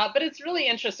places, but it's really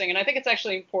interesting, and I think it's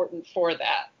actually important for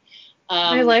that.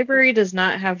 My library does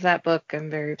not have that book. I'm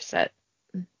very upset,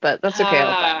 but that's okay.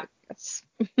 I'll buy it. Yes.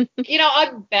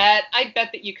 I bet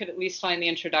that you could at least find the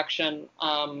introduction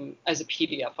as a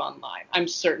PDF online. I'm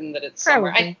certain that it's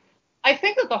somewhere. I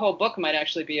think that the whole book might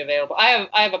actually be available. I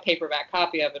have a paperback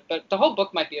copy of it, but the whole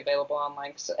book might be available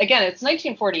online. So, again, it's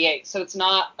 1948, so it's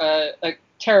not a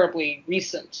terribly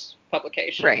recent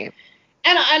publication. Right.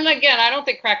 And again, I don't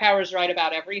think Krakauer's right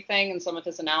about everything, and some of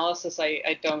his analysis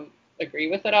I don't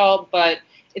agree with at all. But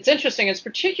it's interesting. It's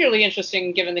particularly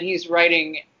interesting given that he's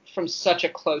writing from such a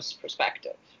close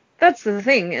perspective. That's the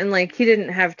thing, and like he didn't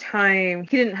have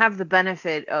the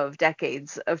benefit of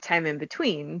decades of time in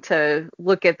between to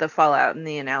look at the fallout and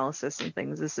the analysis and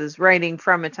things. This is writing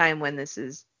from a time when this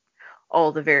is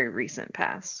all the very recent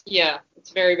past. Yeah,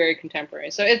 it's very, very contemporary.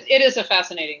 So it is a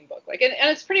fascinating book. And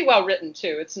it's pretty well written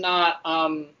too. It's not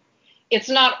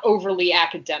overly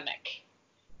academic.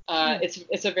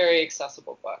 It's a very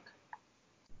accessible book.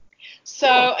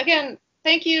 So again,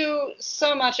 thank you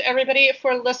so much, everybody,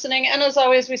 for listening. And as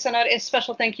always, we send out a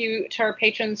special thank you to our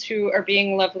patrons who are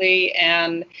being lovely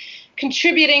and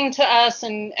contributing to us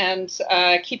and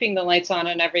keeping the lights on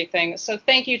and everything. So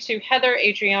thank you to Heather,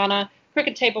 Adriana,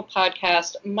 Crooked Table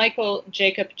Podcast, Michael,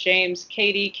 Jacob, James,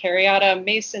 Katie, Carriata,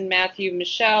 Mason, Matthew,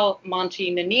 Michelle,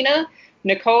 Monty, Nanina,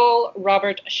 Nicole,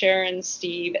 Robert, Sharon,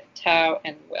 Steve, Tao,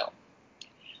 and Will.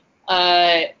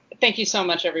 Thank you so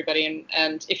much, everybody.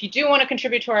 And if you do want to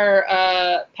contribute to our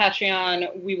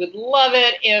Patreon, we would love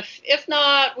it. If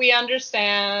not, we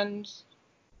understand.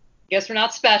 Guess we're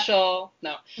not special.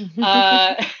 No.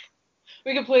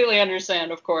 We completely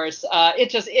understand, of course.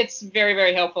 It's very,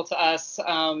 very helpful to us.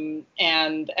 And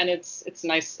it's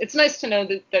nice. It's nice to know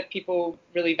that people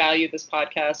really value this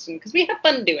podcast, and because we have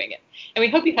fun doing it. And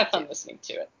we hope you have fun listening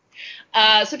to it.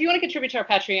 So if you want to contribute to our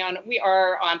Patreon, we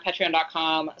are on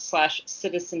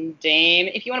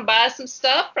patreon.com/citizendame. If you want to buy some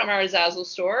stuff from our Zazzle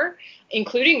store,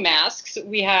 including masks,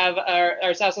 we have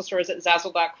our Zazzle store is at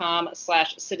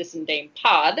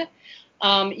zazzle.com/citizendamepod.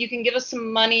 You can give us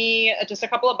some money, just a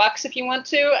couple of bucks if you want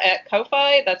to, at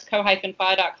Ko-Fi. That's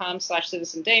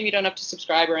ko-fi.com/citizendame. You don't have to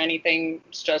subscribe or anything.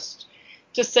 It's just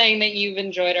saying that you've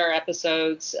enjoyed our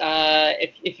episodes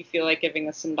if you feel like giving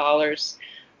us some dollars.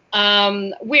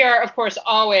 We are, of course,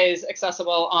 always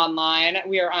accessible online.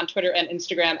 We are on Twitter and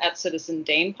Instagram at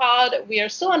CitizenDamePod. We are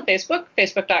still on Facebook,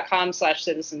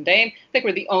 facebook.com/CitizenDame. I think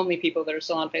we're the only people that are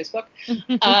still on Facebook.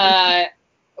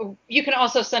 You can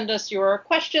also send us your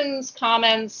questions,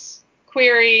 comments,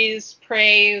 queries,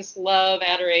 praise, love,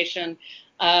 adoration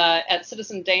at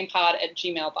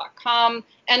citizendamepod@gmail.com.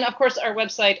 And, of course, our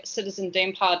website,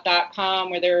 citizendamepod.com,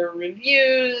 where there are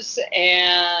reviews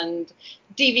and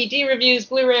DVD reviews,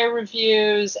 Blu-ray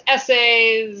reviews,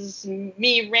 essays,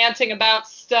 me ranting about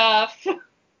stuff.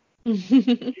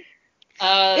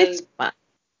 It's fun.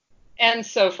 And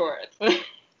so forth.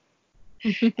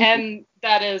 And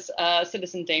that is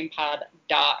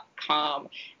citizendamepod.com.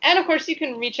 And, of course, you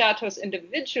can reach out to us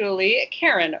individually.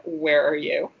 Karen, where are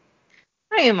you?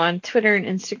 I am on Twitter and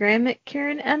Instagram at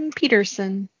Karen M.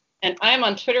 Peterson. And I'm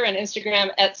on Twitter and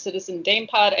Instagram at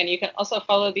CitizenDamePod, and you can also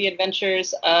follow the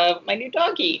adventures of my new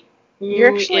doggie.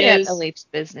 You're actually at LH's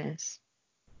business.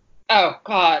 Oh,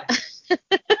 God. I'm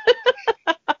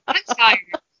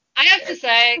tired. I have to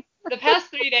say, the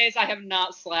past 3 days I have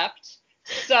not slept,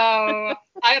 so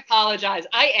I apologize.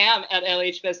 I am at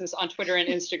LH Business on Twitter and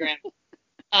Instagram.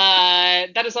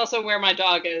 That is also where my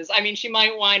dog is. I mean, she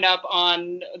might wind up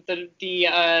on the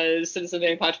Citizen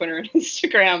Damepod Twitter and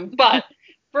Instagram, but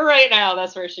for right now,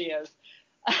 that's where she is.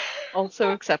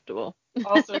 Also acceptable.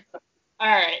 Also acceptable. All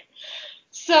right.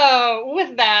 So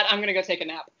with that, I'm going to go take a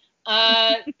nap.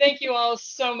 Thank you all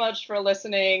so much for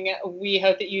listening. We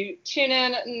hope that you tune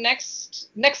in next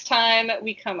time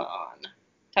we come on.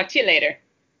 Talk to you later.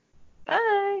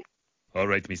 Bye. All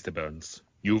right, Mr. Burns.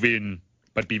 You win,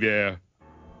 but beware.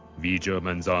 We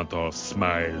Germans aren't all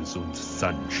smiles and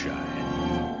sunshine.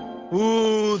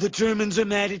 Ooh, the Germans are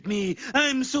mad at me.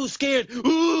 I'm so scared.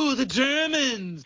 Ooh, the Germans.